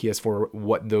Xbox One, PS4,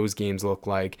 what those games look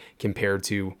like compared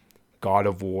to God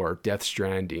of War, Death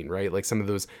Stranding, right? Like some of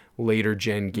those later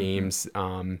gen games.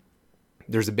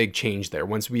 There's a big change there.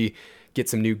 Once we get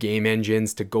some new game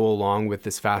engines to go along with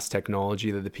this fast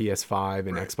technology that the PS5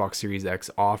 and Xbox Series X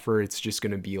offer, it's just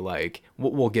going to be like,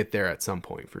 we'll get there at some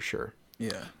point for sure.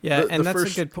 Yeah. Yeah, and that's a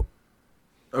good point.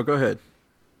 Oh, go ahead.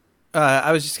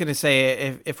 I was just going to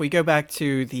say, if we go back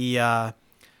to the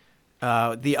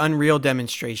Unreal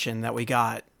demonstration that we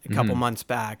got a couple months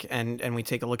back, and we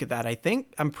take a look at that,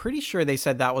 I'm pretty sure they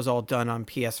said that was all done on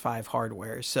PS5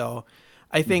 hardware. So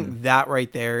I think that right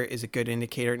there is a good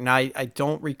indicator. Now, I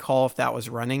don't recall if that was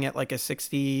running at like a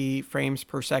 60 frames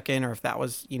per second or if that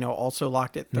was, also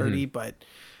locked at 30. But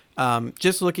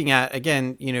just looking at,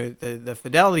 again, the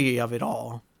fidelity of it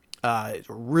all, it's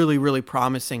really, really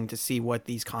promising to see what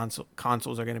these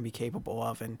consoles are going to be capable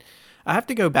of. And I have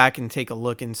to go back and take a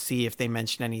look and see if they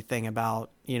mention anything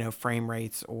about, frame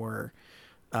rates or,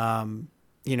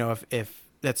 if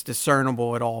that's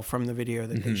discernible at all from the video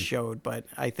that they showed. But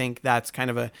I think that's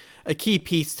kind of a key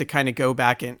piece to kind of go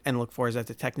back and look for, is that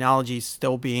the technology is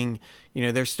still being,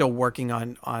 they're still working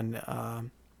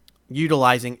on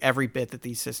utilizing every bit that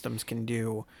these systems can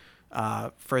do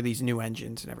for these new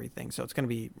engines and everything. So it's going to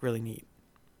be really neat.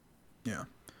 Yeah.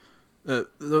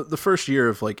 The first year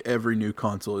of like every new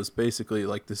console is basically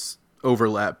like this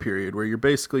overlap period where you're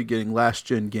basically getting last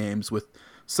gen games with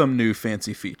some new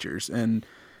fancy features. And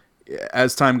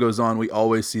as time goes on, we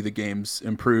always see the games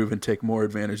improve and take more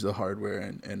advantage of the hardware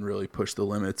and really push the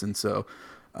limits. And so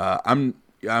I'm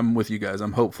with you guys.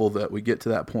 I'm hopeful that we get to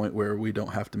that point where we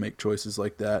don't have to make choices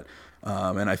like that.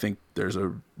 And I think there's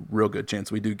a real good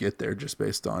chance we do get there, just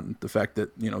based on the fact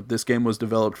that, this game was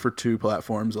developed for two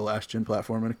platforms, a last gen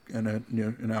platform and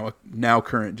a now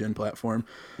current gen platform.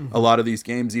 A lot of these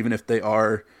games, even if they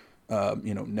are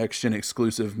next gen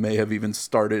exclusive, may have even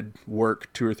started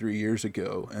work 2 or 3 years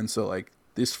ago. And so like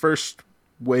this first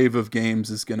wave of games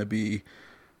is going to be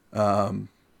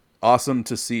awesome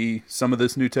to see some of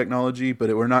this new technology, but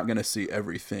we're not going to see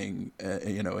everything,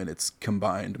 in its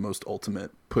combined most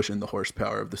ultimate pushing the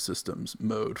horsepower of the systems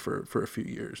mode for a few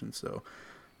years. And so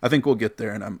I think we'll get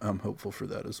there, and I'm hopeful for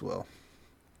that as well.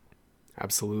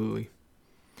 Absolutely.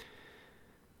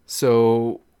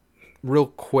 So real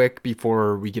quick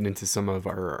before we get into some of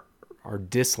our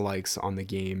dislikes on the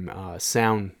game,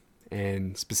 sound,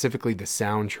 and specifically the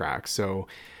soundtrack. So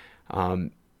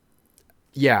I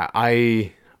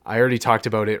already talked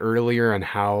about it earlier on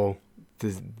how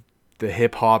the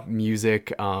hip hop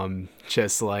music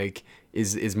just like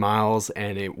is Miles,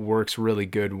 and it works really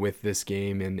good with this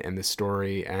game and the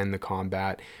story and the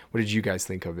combat. What did you guys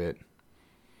think of it?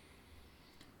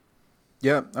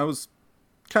 Yeah, I was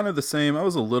kind of the same. I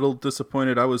was a little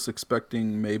disappointed. I was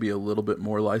expecting maybe a little bit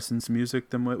more licensed music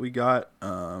than what we got.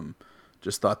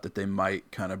 Just thought that they might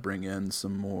kind of bring in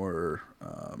some more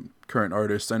current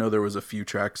artists. I know there was a few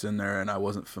tracks in there, and I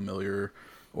wasn't familiar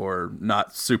or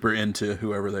not super into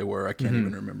whoever they were. I can't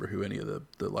even remember who any of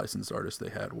the licensed artists they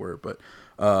had were. But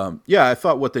I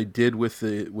thought what they did with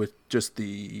just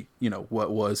the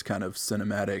what was kind of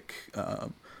cinematic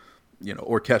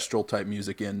orchestral type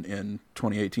music in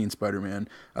 2018 Spider-Man.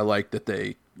 I like that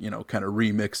they kind of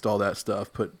remixed all that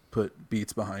stuff, put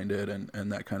beats behind it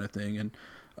and that kind of thing, and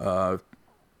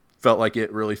felt like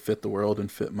it really fit the world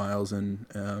and fit Miles, and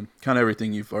kind of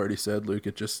everything you've already said, Luke.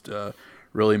 It just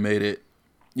really made it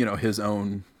his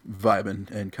own vibe,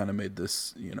 and kind of made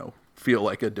this feel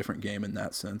like a different game in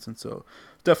that sense. And so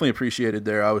definitely appreciated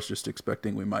there. I was just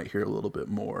expecting we might hear a little bit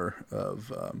more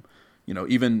of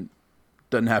even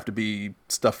doesn't have to be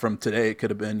stuff from today. It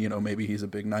could have been maybe he's a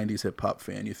big 90s hip hop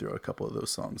fan, you throw a couple of those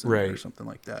songs in there or something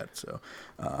like that. So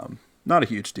not a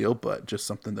huge deal, but just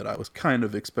something that I was kind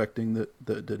of expecting that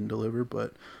didn't deliver.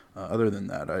 But other than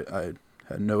that, I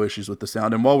had no issues with the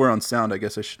sound. And while we're on sound, I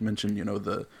guess I should mention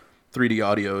the 3D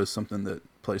audio is something that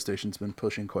PlayStation's been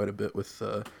pushing quite a bit with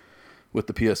the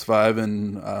PS5,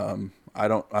 and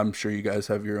I'm sure you guys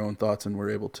have your own thoughts, and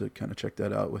we're able to kind of check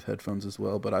that out with headphones as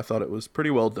well. But I thought it was pretty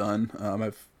well done.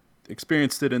 I've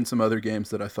experienced it in some other games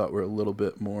that I thought were a little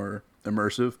bit more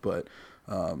immersive, but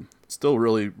still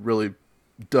really, really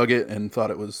dug it and thought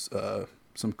it was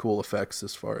some cool effects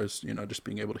as far as just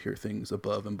being able to hear things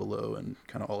above and below and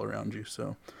kind of all around you.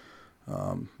 So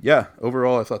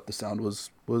overall I thought the sound was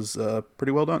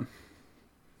pretty well done.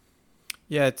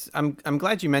 Yeah, I'm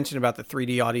glad you mentioned about the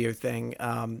 3D audio thing.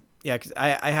 Because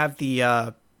I have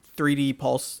the 3D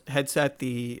Pulse headset,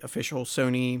 the official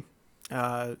Sony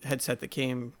headset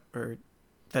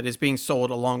that is being sold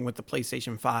along with the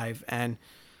PlayStation 5. And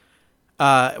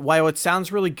while it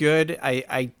sounds really good,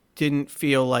 I didn't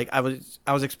feel like I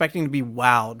was expecting to be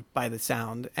wowed by the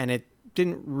sound, and it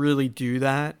didn't really do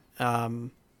that.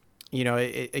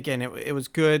 It was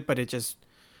good, but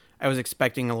I was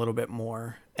expecting a little bit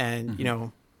more.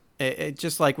 And, it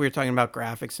just like we were talking about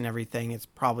graphics and everything, it's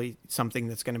probably something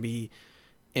that's going to be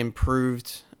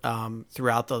improved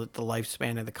throughout the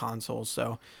lifespan of the console.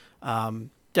 So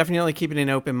definitely keeping an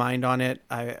open mind on it.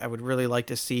 I would really like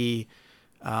to see,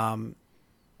 some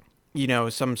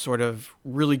sort of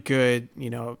really good,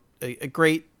 a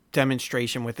great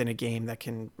demonstration within a game that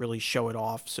can really show it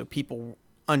off so people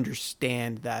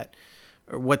understand that,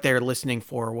 or what they're listening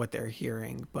for, or what they're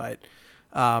hearing. But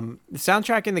the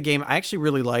soundtrack in the game I actually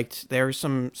really liked. There's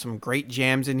some great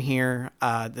jams in here.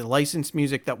 The licensed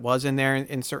music that was in there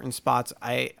in certain spots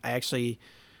I actually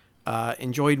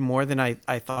enjoyed more than I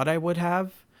thought I would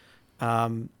have.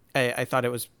 I thought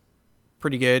it was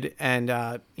pretty good,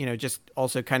 and just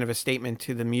also kind of a statement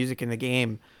to the music in the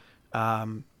game.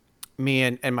 Me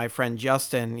and my friend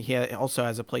Justin, he also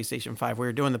has a PlayStation 5. We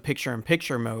were doing the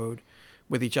picture-in-picture mode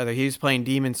with each other. He was playing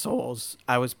Demon Souls.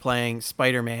 I was playing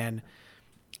Spider-Man.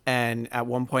 And at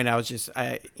one point I was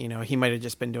he might have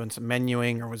just been doing some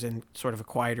menuing or was in sort of a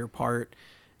quieter part.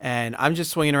 And I'm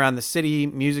just swinging around the city,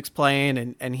 music's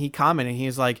playing, and he commented,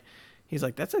 he's like,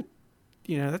 that's a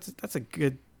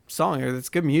good song, or that's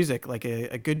good music, like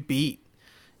a good beat.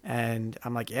 And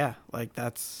I'm like, yeah, like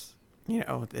that's,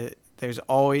 there's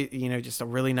always, just a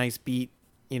really nice beat,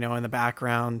 in the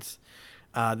background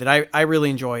that I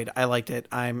really enjoyed. I liked it.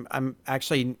 I'm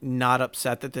actually not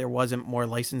upset that there wasn't more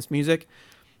licensed music.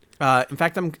 In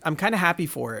fact, I'm kind of happy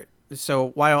for it. So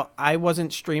while I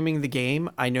wasn't streaming the game,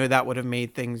 I know that would have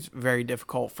made things very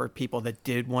difficult for people that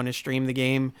did want to stream the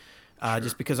game,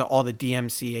 just because of all the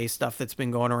DMCA stuff that's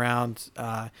been going around.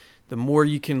 The more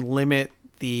you can limit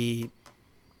the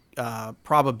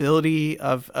probability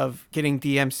of getting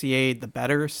DMCA'd, the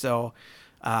better. So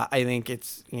I think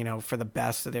it's, for the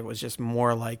best that it was just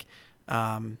more like,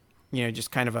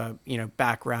 just kind of a,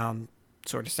 background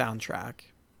sort of soundtrack.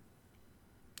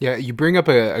 Yeah, you bring up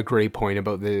a great point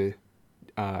about the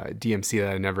DMC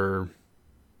that I never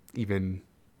even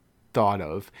thought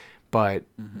of. But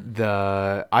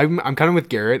I'm kind of with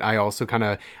Garrett. I also kind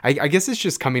of I guess it's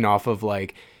just coming off of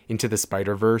like Into the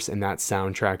Spider-Verse and that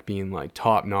soundtrack being like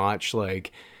top notch.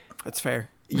 Like, that's fair.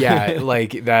 Yeah,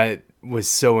 like that was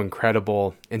so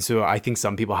incredible. And so I think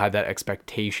some people had that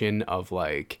expectation of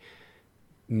like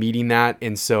meeting that,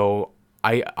 and so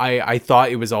I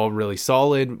thought it was all really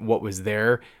solid, what was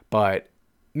there, but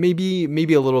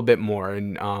maybe a little bit more.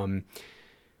 And I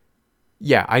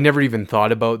never even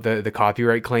thought about the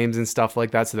copyright claims and stuff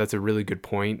like that. So that's a really good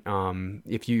point.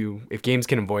 If games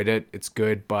can avoid it, it's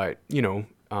good. But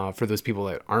for those people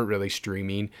that aren't really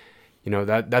streaming,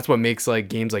 that's what makes like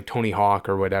games like Tony Hawk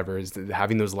or whatever, is that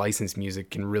having those licensed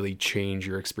music can really change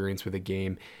your experience with a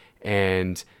game.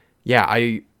 And yeah,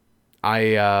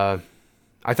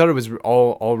 I thought it was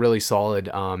all really solid.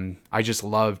 I just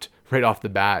loved right off the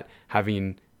bat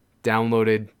having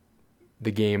downloaded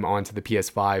the game onto the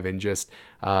PS5 and just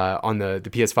on the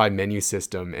PS5 menu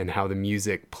system and how the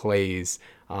music plays.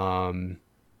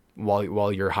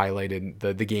 while you're highlighted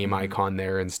the game icon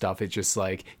there and stuff. It's just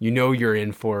like, you're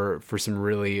in for some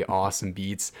really awesome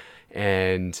beats.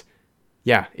 And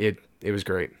yeah, it was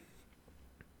great.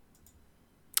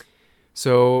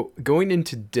 So going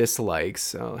into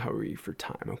dislikes, how are we for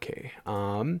time? Okay.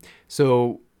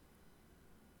 So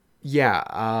yeah,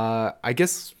 I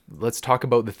guess let's talk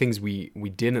about the things we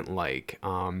didn't like.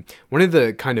 One of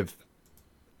the kind of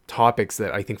topics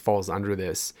that I think falls under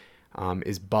this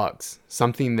is bugs.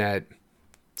 Something that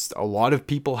a lot of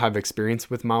people have experienced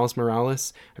with Miles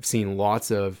Morales. I've seen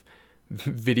lots of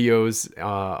videos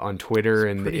on Twitter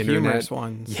and the internet. Humorous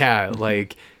ones. Yeah,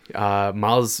 like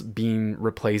Miles being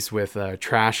replaced with a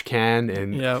trash can,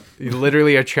 and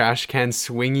literally a trash can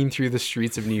swinging through the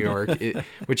streets of New York,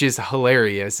 which is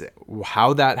hilarious.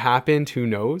 How that happened, who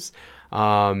knows?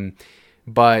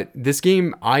 But this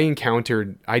game, I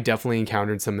definitely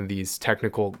encountered some of these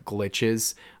technical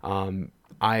glitches.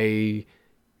 I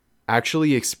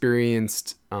actually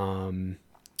experienced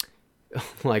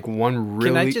like one really...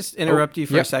 Can I just interrupt you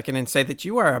for a second and say that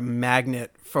you are a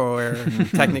magnet for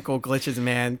technical glitches,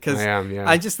 man? Because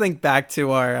I just think back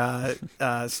to our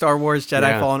Star Wars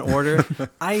Jedi Fallen Order.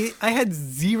 I had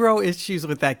zero issues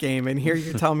with that game, and here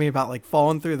you're telling me about like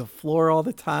falling through the floor all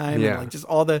the time, and like just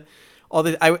all the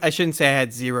I shouldn't say I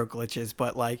had zero glitches,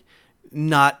 but like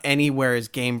not anywhere as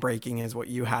game breaking as what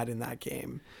you had in that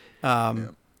game.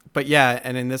 But yeah,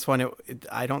 and in this one,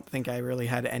 I don't think I really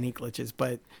had any glitches.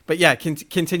 But yeah,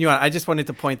 continue on. I just wanted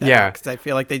to point that out because I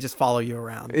feel like they just follow you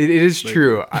around. It is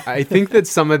true. I think that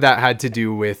some of that had to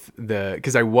do with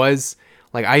because I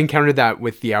encountered that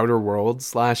with the Outer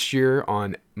Worlds last year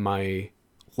on my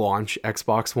launch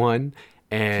Xbox One,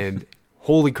 and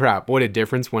holy crap, what a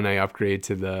difference when I upgraded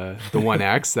to the One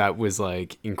X. That was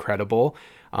like incredible.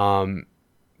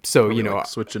 So, like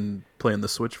playing the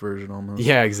Switch version almost.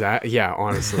 Yeah, exactly. Yeah,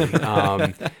 honestly.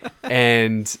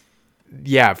 And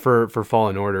yeah, for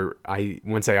Fallen Order,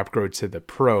 once I upgraded to the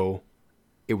Pro,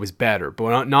 it was better,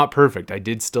 but not perfect. I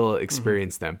did still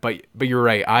experience them. But you're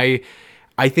right.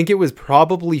 I think it was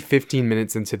probably 15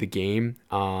 minutes into the game.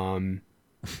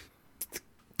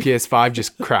 PS5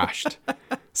 just crashed.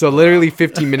 So literally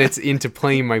 15 minutes into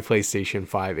playing my PlayStation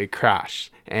 5, it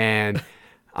crashed. And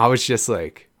I was just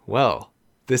like, well,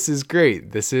 this is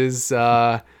great. This is,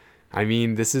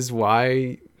 this is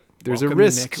why there's a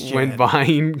risk when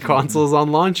buying consoles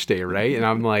on launch day, right? And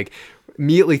I'm like,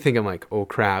 immediately thinking like, oh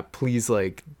crap, please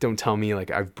like, don't tell me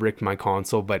like I've bricked my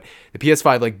console. But the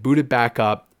PS5 like booted back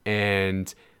up,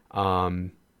 and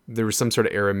there was some sort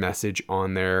of error message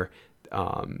on there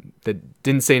that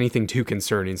didn't say anything too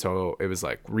concerning. So it was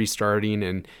like restarting,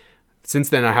 and since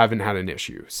then, I haven't had an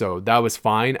issue. So that was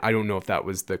fine. I don't know if that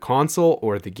was the console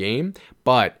or the game,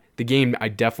 but the game, I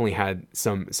definitely had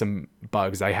some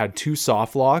bugs. I had 2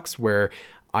 soft locks where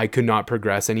I could not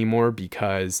progress anymore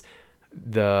because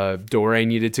the door I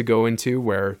needed to go into,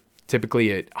 where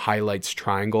typically it highlights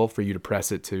triangle for you to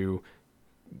press it to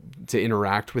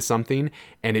interact with something.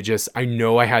 And I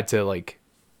know I had to like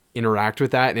interact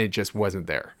with that, and it just wasn't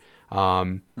there.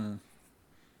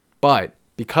 But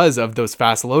because of those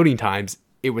fast loading times,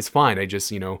 it was fine. I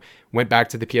just, went back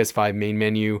to the PS5 main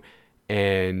menu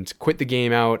and quit the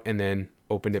game out, and then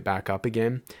opened it back up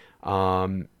again.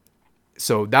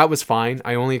 So that was fine.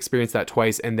 I only experienced that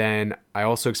twice. And then I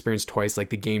also experienced twice, like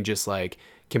the game just like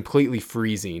completely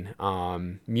freezing.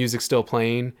 Music still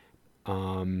playing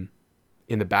in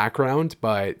the background,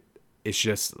 but it's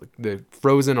just the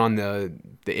frozen on the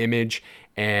image,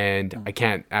 and I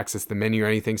can't access the menu or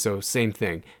anything. So same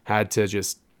thing, had to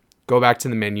just go back to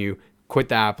the menu, quit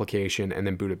the application, and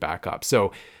then boot it back up.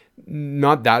 So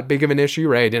not that big of an issue,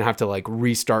 right? I didn't have to like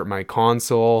restart my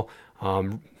console,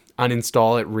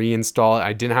 uninstall it, reinstall it.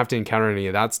 I didn't have to encounter any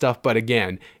of that stuff. But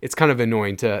again, it's kind of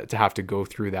annoying to have to go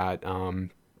through that,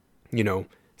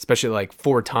 especially like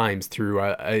 4 times through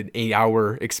an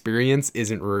 8-hour experience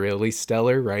isn't really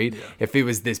stellar, right? Yeah. If it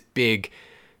was this big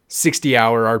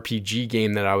 60-hour RPG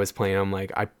game that I was playing, I'm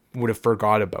like, I would have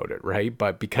forgot about it, right?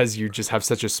 But because you just have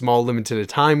such a small limited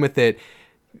time with it,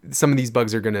 some of these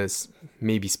bugs are going to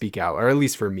maybe speak out, or at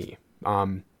least for me.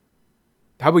 How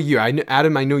about you?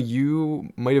 Adam, I know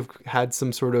you might have had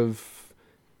some sort of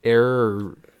error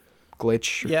or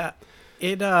glitch. Yeah.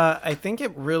 I think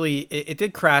it really, it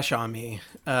did crash on me,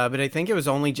 but I think it was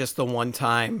only just the one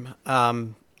time.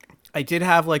 I did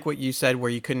have like what you said where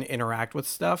you couldn't interact with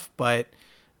stuff, but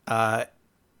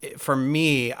for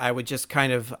me, I would just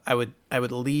kind of, I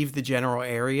would leave the general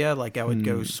area. Like I would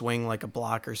go swing like a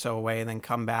block or so away and then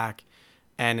come back,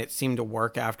 and it seemed to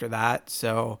work after that.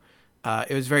 So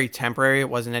it was very temporary. It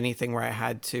wasn't anything where I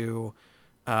had to,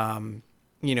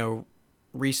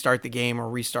 restart the game or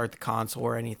restart the console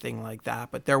or anything like that.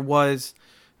 But there was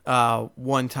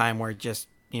one time where it just,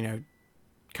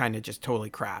 kind of just totally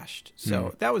crashed.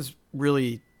 So that was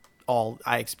really all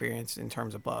I experienced in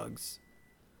terms of bugs.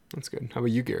 That's good. How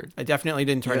about you, Garrett? I definitely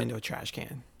didn't turn into a trash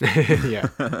can.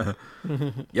 Yeah.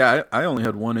 Yeah, I only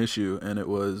had one issue, and it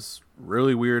was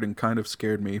really weird and kind of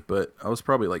scared me, but I was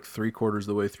probably like 3/4 of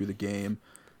the way through the game,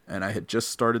 and I had just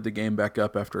started the game back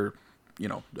up after,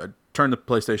 I turned the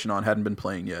PlayStation on, hadn't been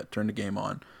playing yet, turned the game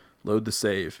on, load the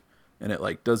save, and it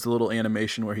like does the little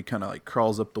animation where he kind of like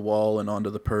crawls up the wall and onto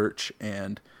the perch,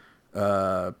 and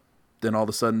then all of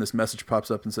a sudden this message pops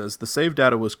up and says the save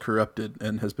data was corrupted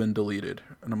and has been deleted.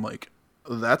 And I'm like,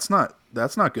 that's not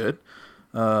good.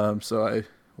 So I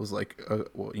was like,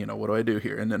 well, what do I do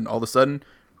here? And then all of a sudden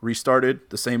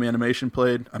restarted, the same animation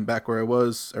played. I'm back where I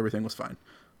was. Everything was fine.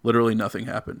 Literally nothing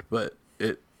happened, but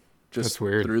it just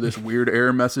threw this weird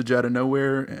error message out of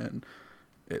nowhere, and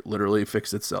it literally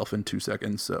fixed itself in 2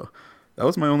 seconds. So that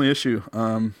was my only issue.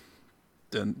 Then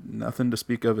nothing to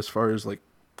speak of as far as like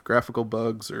graphical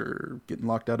bugs or getting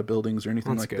locked out of buildings or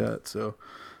anything like that. So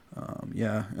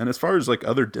yeah. And as far as like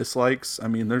other dislikes, I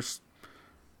mean you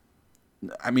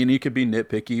could be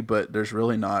nitpicky, but there's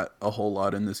really not a whole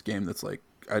lot in this game that's like,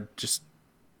 it's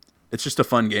just a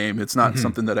fun game. It's not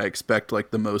something that I expect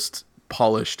like the most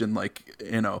polished and like,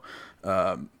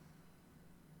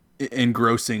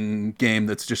 engrossing game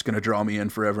that's just going to draw me in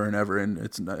forever and ever.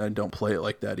 And I don't play it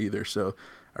like that either. So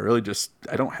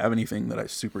I don't have anything that I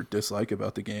super dislike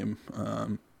about the game.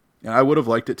 And I would have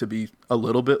liked it to be a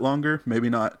little bit longer, maybe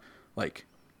not like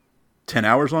 10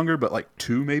 hours longer, but like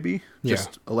 2 maybe.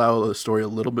 Just allow the story a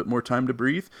little bit more time to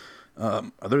breathe.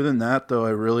 Other than that, though, I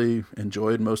really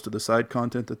enjoyed most of the side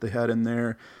content that they had in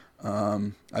there.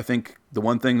 I think the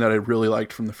one thing that I really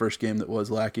liked from the first game that was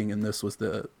lacking in this was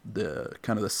the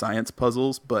kind of the science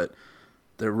puzzles, but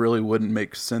that really wouldn't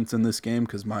make sense in this game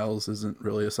because Miles isn't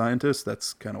really a scientist.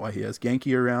 That's kind of why he has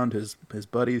Genki around, his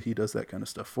buddy. He does that kind of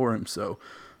stuff for him. So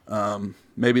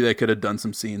maybe they could have done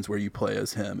some scenes where you play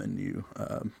as him and you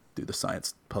do the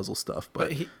science puzzle stuff.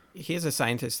 But he is a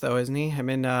scientist, though, isn't he? I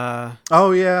mean,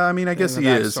 oh yeah, I mean, I guess he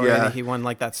is. Yeah, he won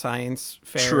like that science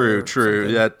fair. True.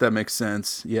 Yeah, that makes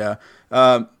sense. Yeah,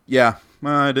 yeah.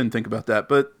 I didn't think about that,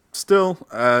 but still.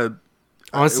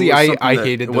 Honestly, I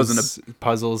hated those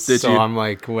puzzles, so I'm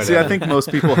like, whatever. See, I think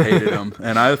most people hated them,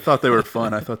 and I thought they were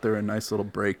fun. I thought they were a nice little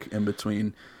break in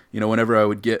between. Whenever I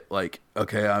would get like,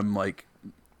 okay, I'm like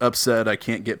upset, I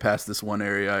can't get past this one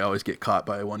area. I always get caught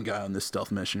by one guy on this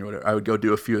stealth mission or whatever. I would go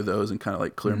do a few of those and kind of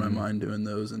like clear my mind doing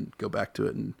those and go back to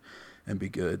it and be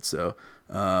good. So,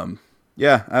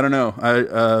 yeah, I don't know.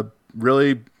 I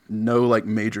really no like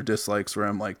major dislikes where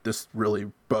I'm like, this really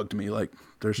bugged me. Like,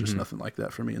 there's just nothing like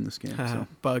that for me in this game. So.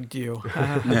 Bugged you.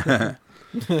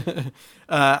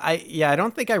 I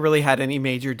don't think I really had any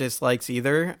major dislikes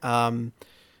either. I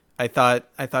thought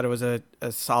it was a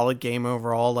solid game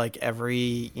overall. Like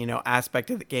every,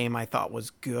 aspect of the game I thought was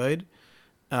good.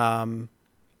 Maybe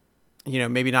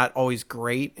not always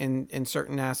great in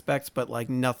certain aspects, but like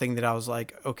nothing that I was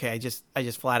like, okay, I just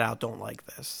flat out don't like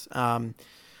this.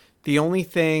 The only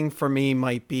thing for me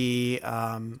might be,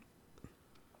 and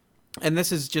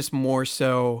this is just more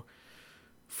so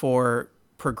for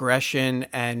progression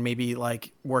and maybe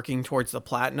like working towards the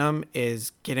platinum,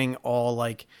 is getting all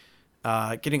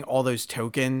those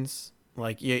tokens.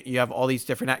 Like you have all these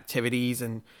different activities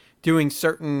and doing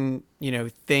certain,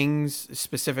 things,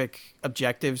 specific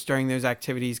objectives during those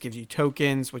activities gives you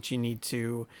tokens, which you need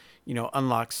to,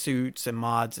 unlock suits and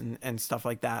mods and stuff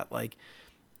like that. Like,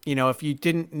 if you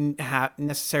didn't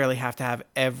necessarily have to have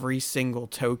every single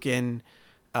token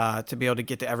to be able to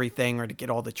get to everything or to get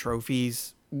all the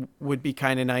trophies, would be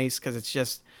kind of nice, because it's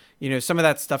just, some of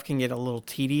that stuff can get a little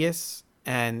tedious,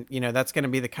 and that's going to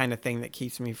be the kind of thing that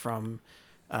keeps me from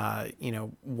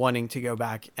wanting to go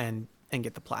back and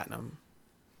get the platinum.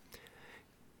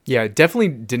 Yeah, it definitely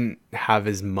didn't have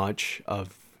as much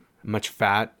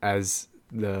fat as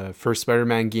the first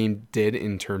Spider-Man game did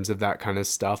in terms of that kind of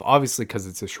stuff, obviously because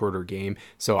it's a shorter game.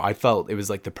 So I felt it was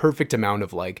like the perfect amount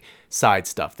of like side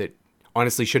stuff that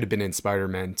honestly should have been in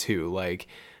Spider-Man 2. Like,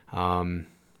 well,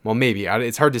 maybe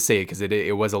it's hard to say because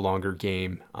it was a longer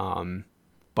game.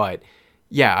 But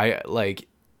yeah,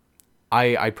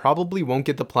 I probably won't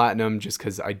get the platinum just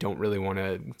because I don't really want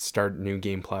to start New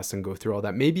Game Plus and go through all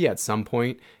that. Maybe at some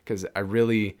point, because I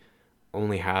really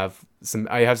only have some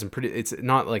pretty, it's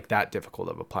not like that difficult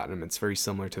of a platinum. It's very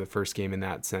similar to the first game in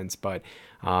that sense. But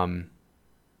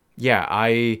yeah,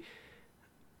 I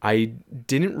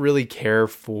didn't really care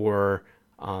for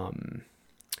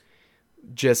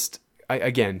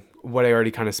again, what I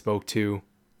already kind of spoke to.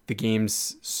 the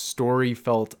game's story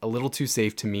felt a little too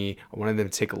safe to me. I wanted them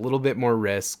to take a little bit more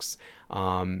risks.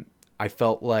 I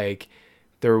felt like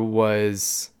there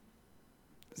was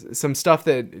some stuff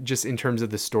that just in terms of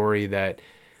the story that,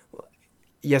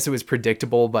 yes, it was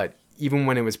predictable, but even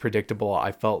when it was predictable,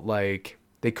 I felt like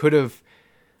they could have,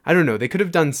 I don't know, they could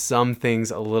have done some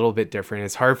things a little bit different.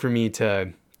 It's hard for me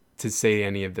to say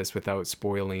any of this without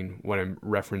spoiling what I'm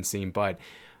referencing, but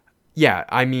yeah,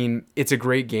 I mean, it's a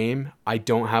great game. I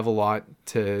don't have a lot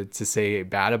to say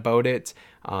bad about it.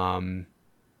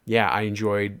 Yeah, I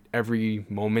enjoyed every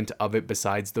moment of it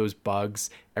besides those bugs.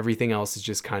 Everything else is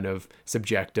just kind of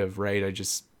subjective, right? I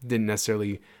just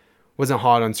wasn't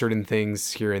hot on certain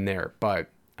things here and there. But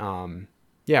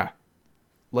yeah,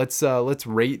 let's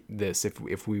rate this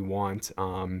if we want,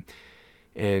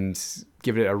 and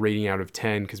give it a rating out of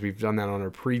 10 because we've done that on our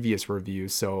previous review.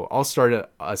 So I'll start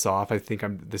us off. I think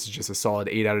this is just a solid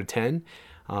 8 out of 10.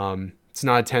 It's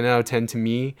not a 10 out of 10 to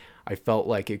me. I felt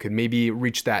like it could maybe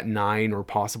reach that 9 or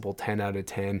possible 10 out of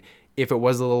 10 if it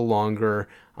was a little longer.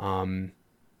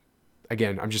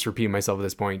 Again, I'm just repeating myself at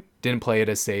this point. Didn't play it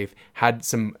as safe. Had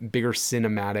some bigger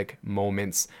cinematic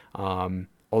moments.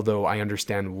 Although I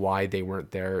understand why they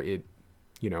weren't there. It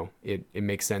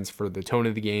makes sense for the tone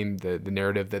of the game, the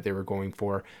narrative that they were going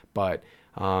for. But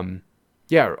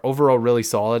yeah, overall really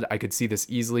solid. I could see this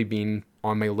easily being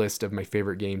on my list of my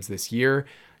favorite games this year.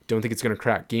 Don't think it's going to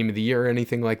crack Game of the Year or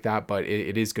anything like that, but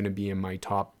it is going to be in my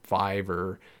top 5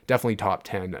 or definitely top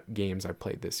 10 games I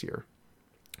played this year.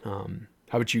 How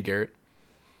about you, Garrett?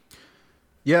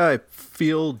 Yeah, I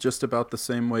feel just about the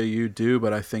same way you do,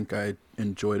 but I think I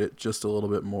enjoyed it just a little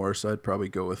bit more, so I'd probably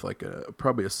go with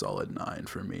probably a solid 9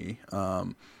 for me.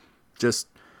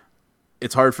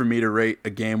 It's hard for me to rate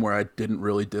a game where I didn't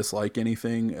really dislike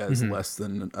anything as less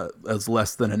than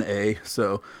an A.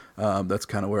 So that's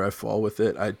kind of where I fall with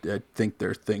it. I think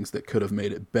there are things that could have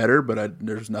made it better, but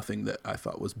there's nothing that I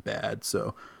thought was bad.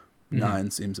 So 9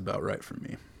 seems about right for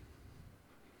me.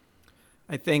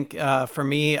 I think for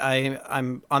me,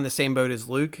 I'm on the same boat as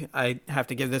Luke. I have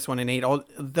to give this one an 8.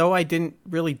 Although I didn't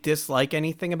really dislike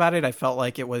anything about it, I felt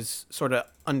like it was sort of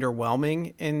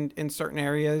underwhelming in certain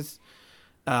areas.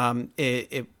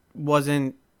 It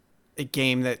wasn't a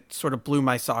game that sort of blew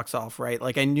my socks off, right?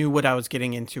 Like I knew what I was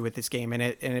getting into with this game, and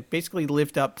it basically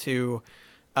lived up to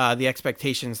the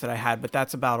expectations that I had. But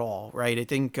that's about all, right? It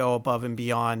didn't go above and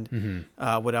beyond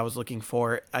what I was looking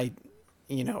for. It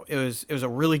was a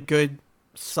really good,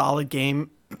 solid game,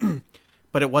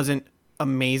 but it wasn't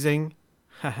amazing.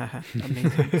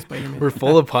 Amazing Spider-Man. We're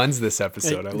full of puns this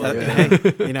episode. I love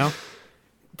it. Hey,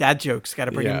 dad jokes, got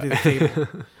to bring them to the table.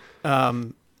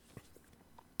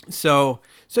 So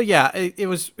yeah, it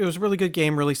was a really good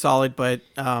game, really solid, but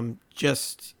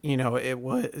it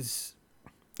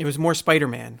was more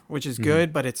Spider-Man, which is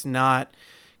good, but it's not.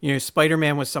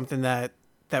 Spider-Man was something that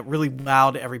really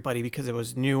wowed everybody because it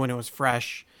was new and it was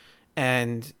fresh.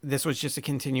 And this was just a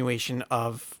continuation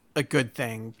of a good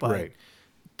thing, but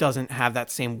doesn't have that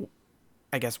same,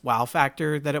 I guess, wow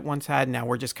factor that it once had. Now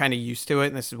we're just kind of used to it,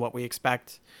 and this is what we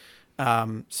expect.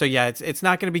 So yeah, it's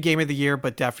not going to be Game of the Year,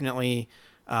 but definitely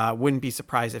wouldn't be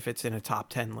surprised if it's in a top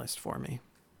 10 list for me.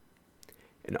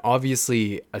 And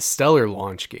obviously a stellar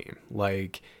launch game.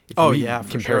 Like if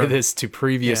compare this to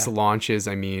previous launches,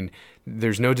 I mean,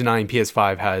 there's no denying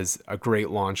PS5 has a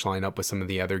great launch lineup with some of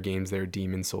the other games there,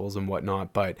 Demon Souls and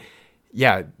whatnot. But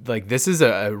yeah, like this is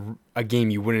a game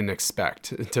you wouldn't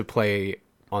expect to play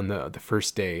on the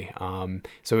first day.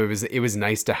 So it was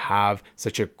nice to have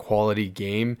such a quality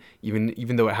game,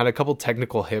 even though it had a couple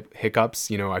technical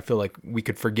hiccups. I feel like we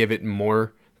could forgive it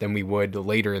more than we would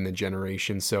later in the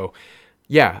generation. So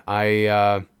yeah,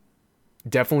 I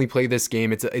definitely play this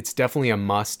game. It's definitely a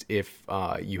must if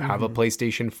you have a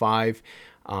PlayStation 5.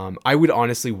 I would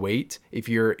honestly wait if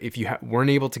you weren't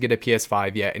able to get a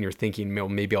PS5 yet and you're thinking, well,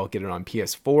 maybe I'll get it on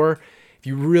PS4. If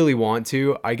you really want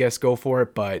to, I guess go for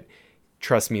it. But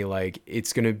trust me, like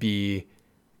it's gonna be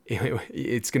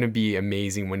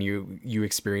amazing when you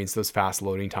experience those fast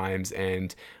loading times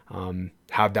and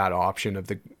have that option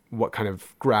of what kind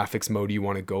of graphics mode you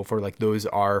want to go for. Like those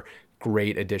are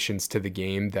great additions to the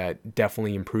game that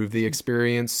definitely improve the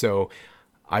experience. So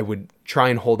I would try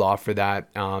and hold off for that.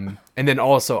 And then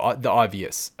also the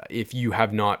obvious, if you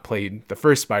have not played the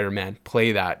first Spider-Man,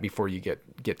 play that before you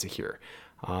get to here.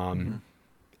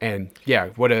 And yeah,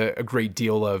 what a great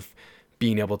deal of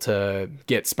being able to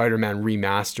get Spider-Man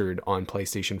remastered on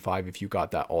PlayStation 5 if you got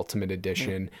that Ultimate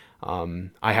Edition.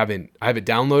 I have it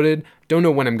downloaded. Don't know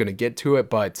when I'm going to get to it,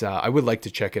 but I would like to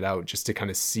check it out just to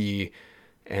kind of see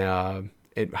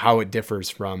how it differs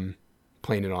from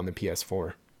playing it on the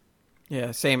PS4.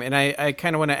 Yeah, same. And I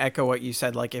kind of want to echo what you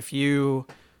said. Like if you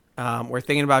were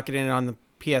thinking about getting it on the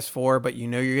PS4, but you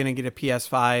know you're going to get a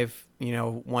PS5, you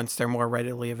know, once they're more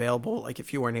readily available, like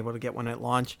if you weren't able to get one at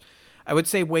launch, I would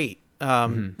say wait.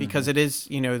 Because it is,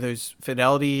 you know, those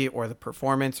fidelity or the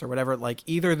performance or whatever, like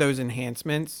either of those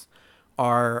enhancements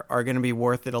are going to be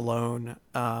worth it alone,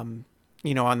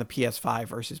 you know, on the PS5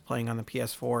 versus playing on the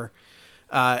PS4.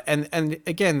 And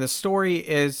again, the story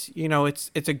is, you know, it's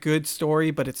a good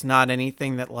story, but it's not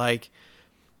anything that like,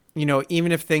 you know,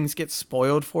 even if things get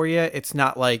spoiled for you, it's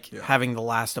not like having The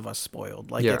Last of Us spoiled.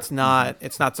 Like it's not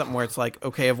something where it's like,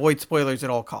 okay, avoid spoilers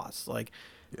at all costs. Like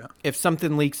if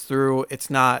something leaks through, it's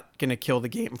not going to kill the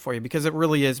game for you, because it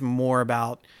really is more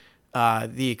about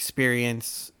the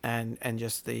experience and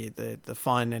just the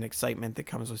fun and excitement that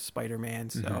comes with Spider-Man.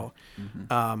 So,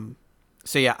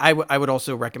 so yeah, I would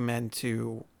also recommend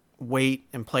to wait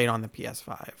and play it on the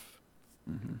PS5.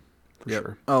 For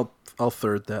sure. I'll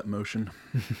third that motion.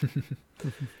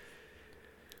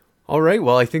 All right.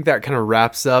 Well, I think that kind of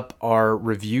wraps up our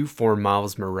review for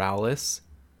Miles Morales.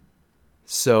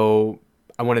 So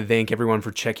I want to thank everyone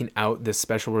for checking out this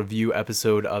special review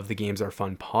episode of the Games Are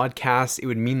Fun podcast. It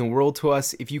would mean the world to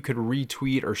us if you could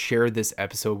retweet or share this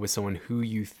episode with someone who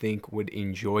you think would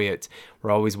enjoy it. We're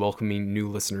always welcoming new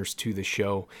listeners to the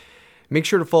show. Make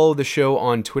sure to follow the show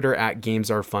on Twitter at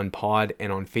GamesAreFunPod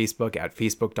and on Facebook at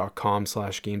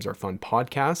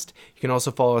facebook.com/GamesAreFunPodcast. You can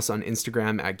also follow us on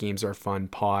Instagram at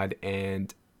GamesAreFunPod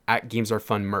and at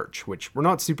GamesAreFunMerch, which we're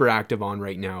not super active on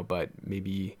right now, but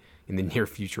maybe in the near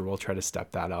future we'll try to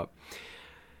step that up.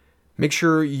 Make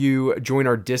sure you join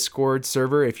our Discord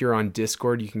server. If you're on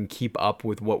Discord, you can keep up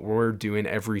with what we're doing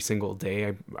every single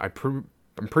day.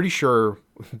 I'm pretty sure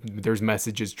there's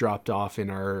messages dropped off in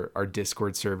our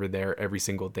Discord server there every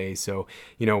single day. So,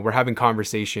 you know, we're having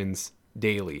conversations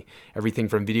daily. Everything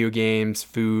from video games,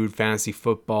 food, fantasy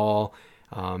football.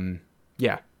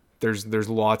 There's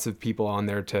lots of people on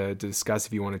there to discuss.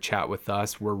 If you want to chat with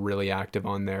us, we're really active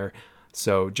on there.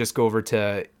 So just go over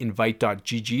to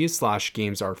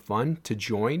invite.gg/gamesaretofun to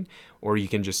join, or you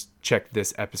can just check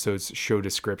this episode's show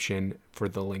description for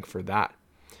the link for that.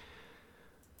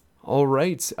 All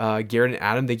right, Garrett and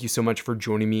Adam, thank you so much for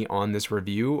joining me on this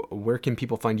review. Where can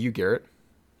people find you, Garrett?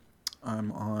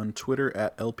 I'm on Twitter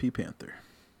at LPPanther.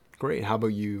 Great. How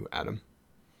about you, Adam?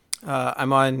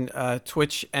 I'm on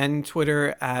Twitch and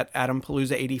Twitter at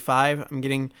AdamPalooza85. I'm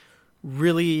getting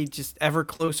really just ever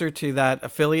closer to that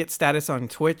affiliate status on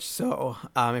Twitch. So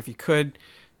if you could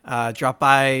drop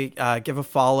by, give a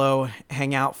follow,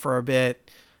 hang out for a bit.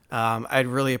 I'd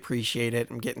really appreciate it.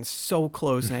 I'm getting so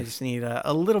close and I just need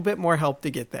a little bit more help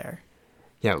to get there.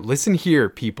 Yeah, listen here,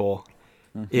 people.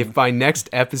 If by next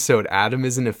episode Adam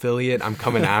is an affiliate, I'm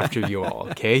coming after you all,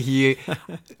 okay?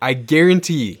 I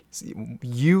guarantee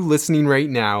you listening right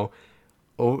now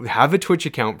have a Twitch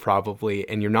account probably,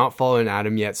 and you're not following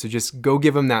Adam yet, so just go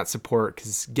give him that support,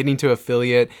 because getting to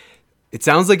affiliate, it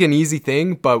sounds like an easy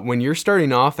thing, but when you're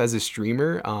starting off as a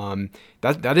streamer,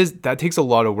 that takes a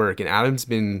lot of work, and Adam's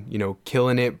been, you know,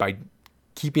 killing it by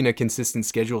keeping a consistent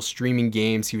schedule, streaming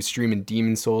games. He was streaming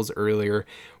Demon Souls earlier,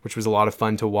 which was a lot of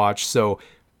fun to watch. So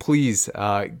please,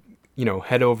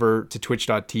 head over to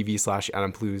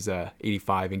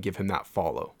twitch.tv/AdamPalooza85 and give him that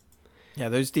follow. Yeah,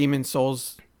 those Demon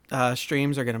Souls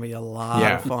streams are going to be a lot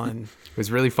of fun. It was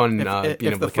really fun being able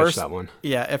to catch that one.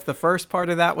 Yeah, if the first part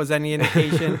of that was any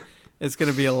indication, it's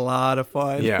going to be a lot of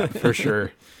fun. Yeah, for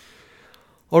sure.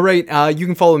 All right, you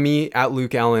can follow me at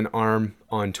LukeAllenArm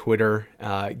on Twitter.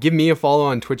 Give me a follow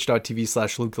on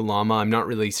twitch.tv/LukeTheLllama. I'm not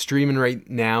really streaming right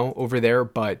now over there,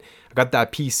 but I got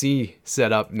that PC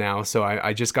set up now, so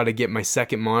I just got to get my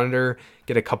second monitor,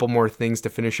 get a couple more things to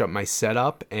finish up my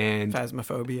setup, and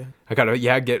Phasmophobia. I got to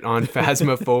get on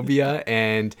Phasmophobia,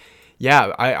 and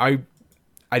I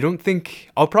don't think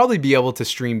I'll probably be able to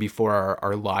stream before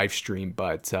our live stream,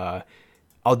 but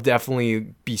I'll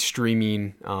definitely be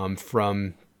streaming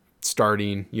from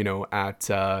starting, at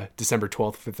December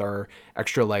 12th with our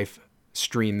Extra Life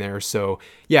stream there. So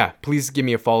yeah, please give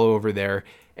me a follow over there.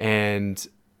 And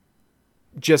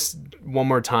just one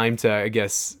more time to, I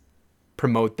guess,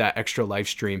 promote that Extra Life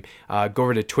stream, go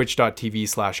over to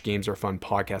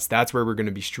twitch.tv/GamesAreFunPodcast. That's where we're going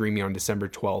to be streaming on December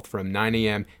 12th from 9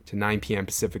 a.m. to 9 p.m.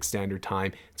 Pacific Standard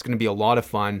Time. It's going to be a lot of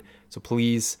fun. So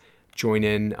please join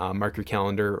in, mark your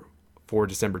calendar for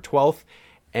December 12th.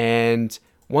 And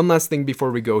one last thing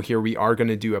before we go here, we are going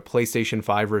to do a PlayStation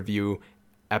 5 review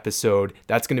episode.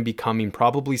 That's going to be coming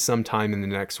probably sometime in the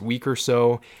next week or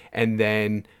so. And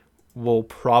then we'll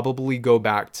probably go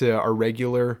back to our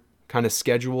regular kind of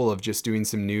schedule of just doing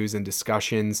some news and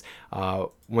discussions.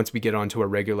 Once we get onto a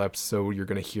regular episode, you're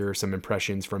going to hear some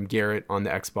impressions from Garrett on the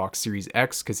Xbox Series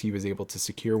X because he was able to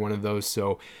secure one of those.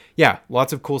 So yeah,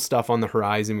 lots of cool stuff on the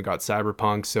horizon. We got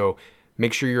Cyberpunk, so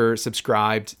make sure you're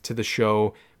subscribed to the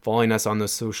show, following us on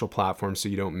those social platforms so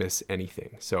you don't miss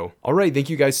anything. So, all right, thank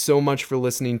you guys so much for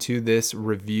listening to this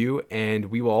review, and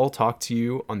we will all talk to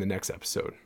you on the next episode.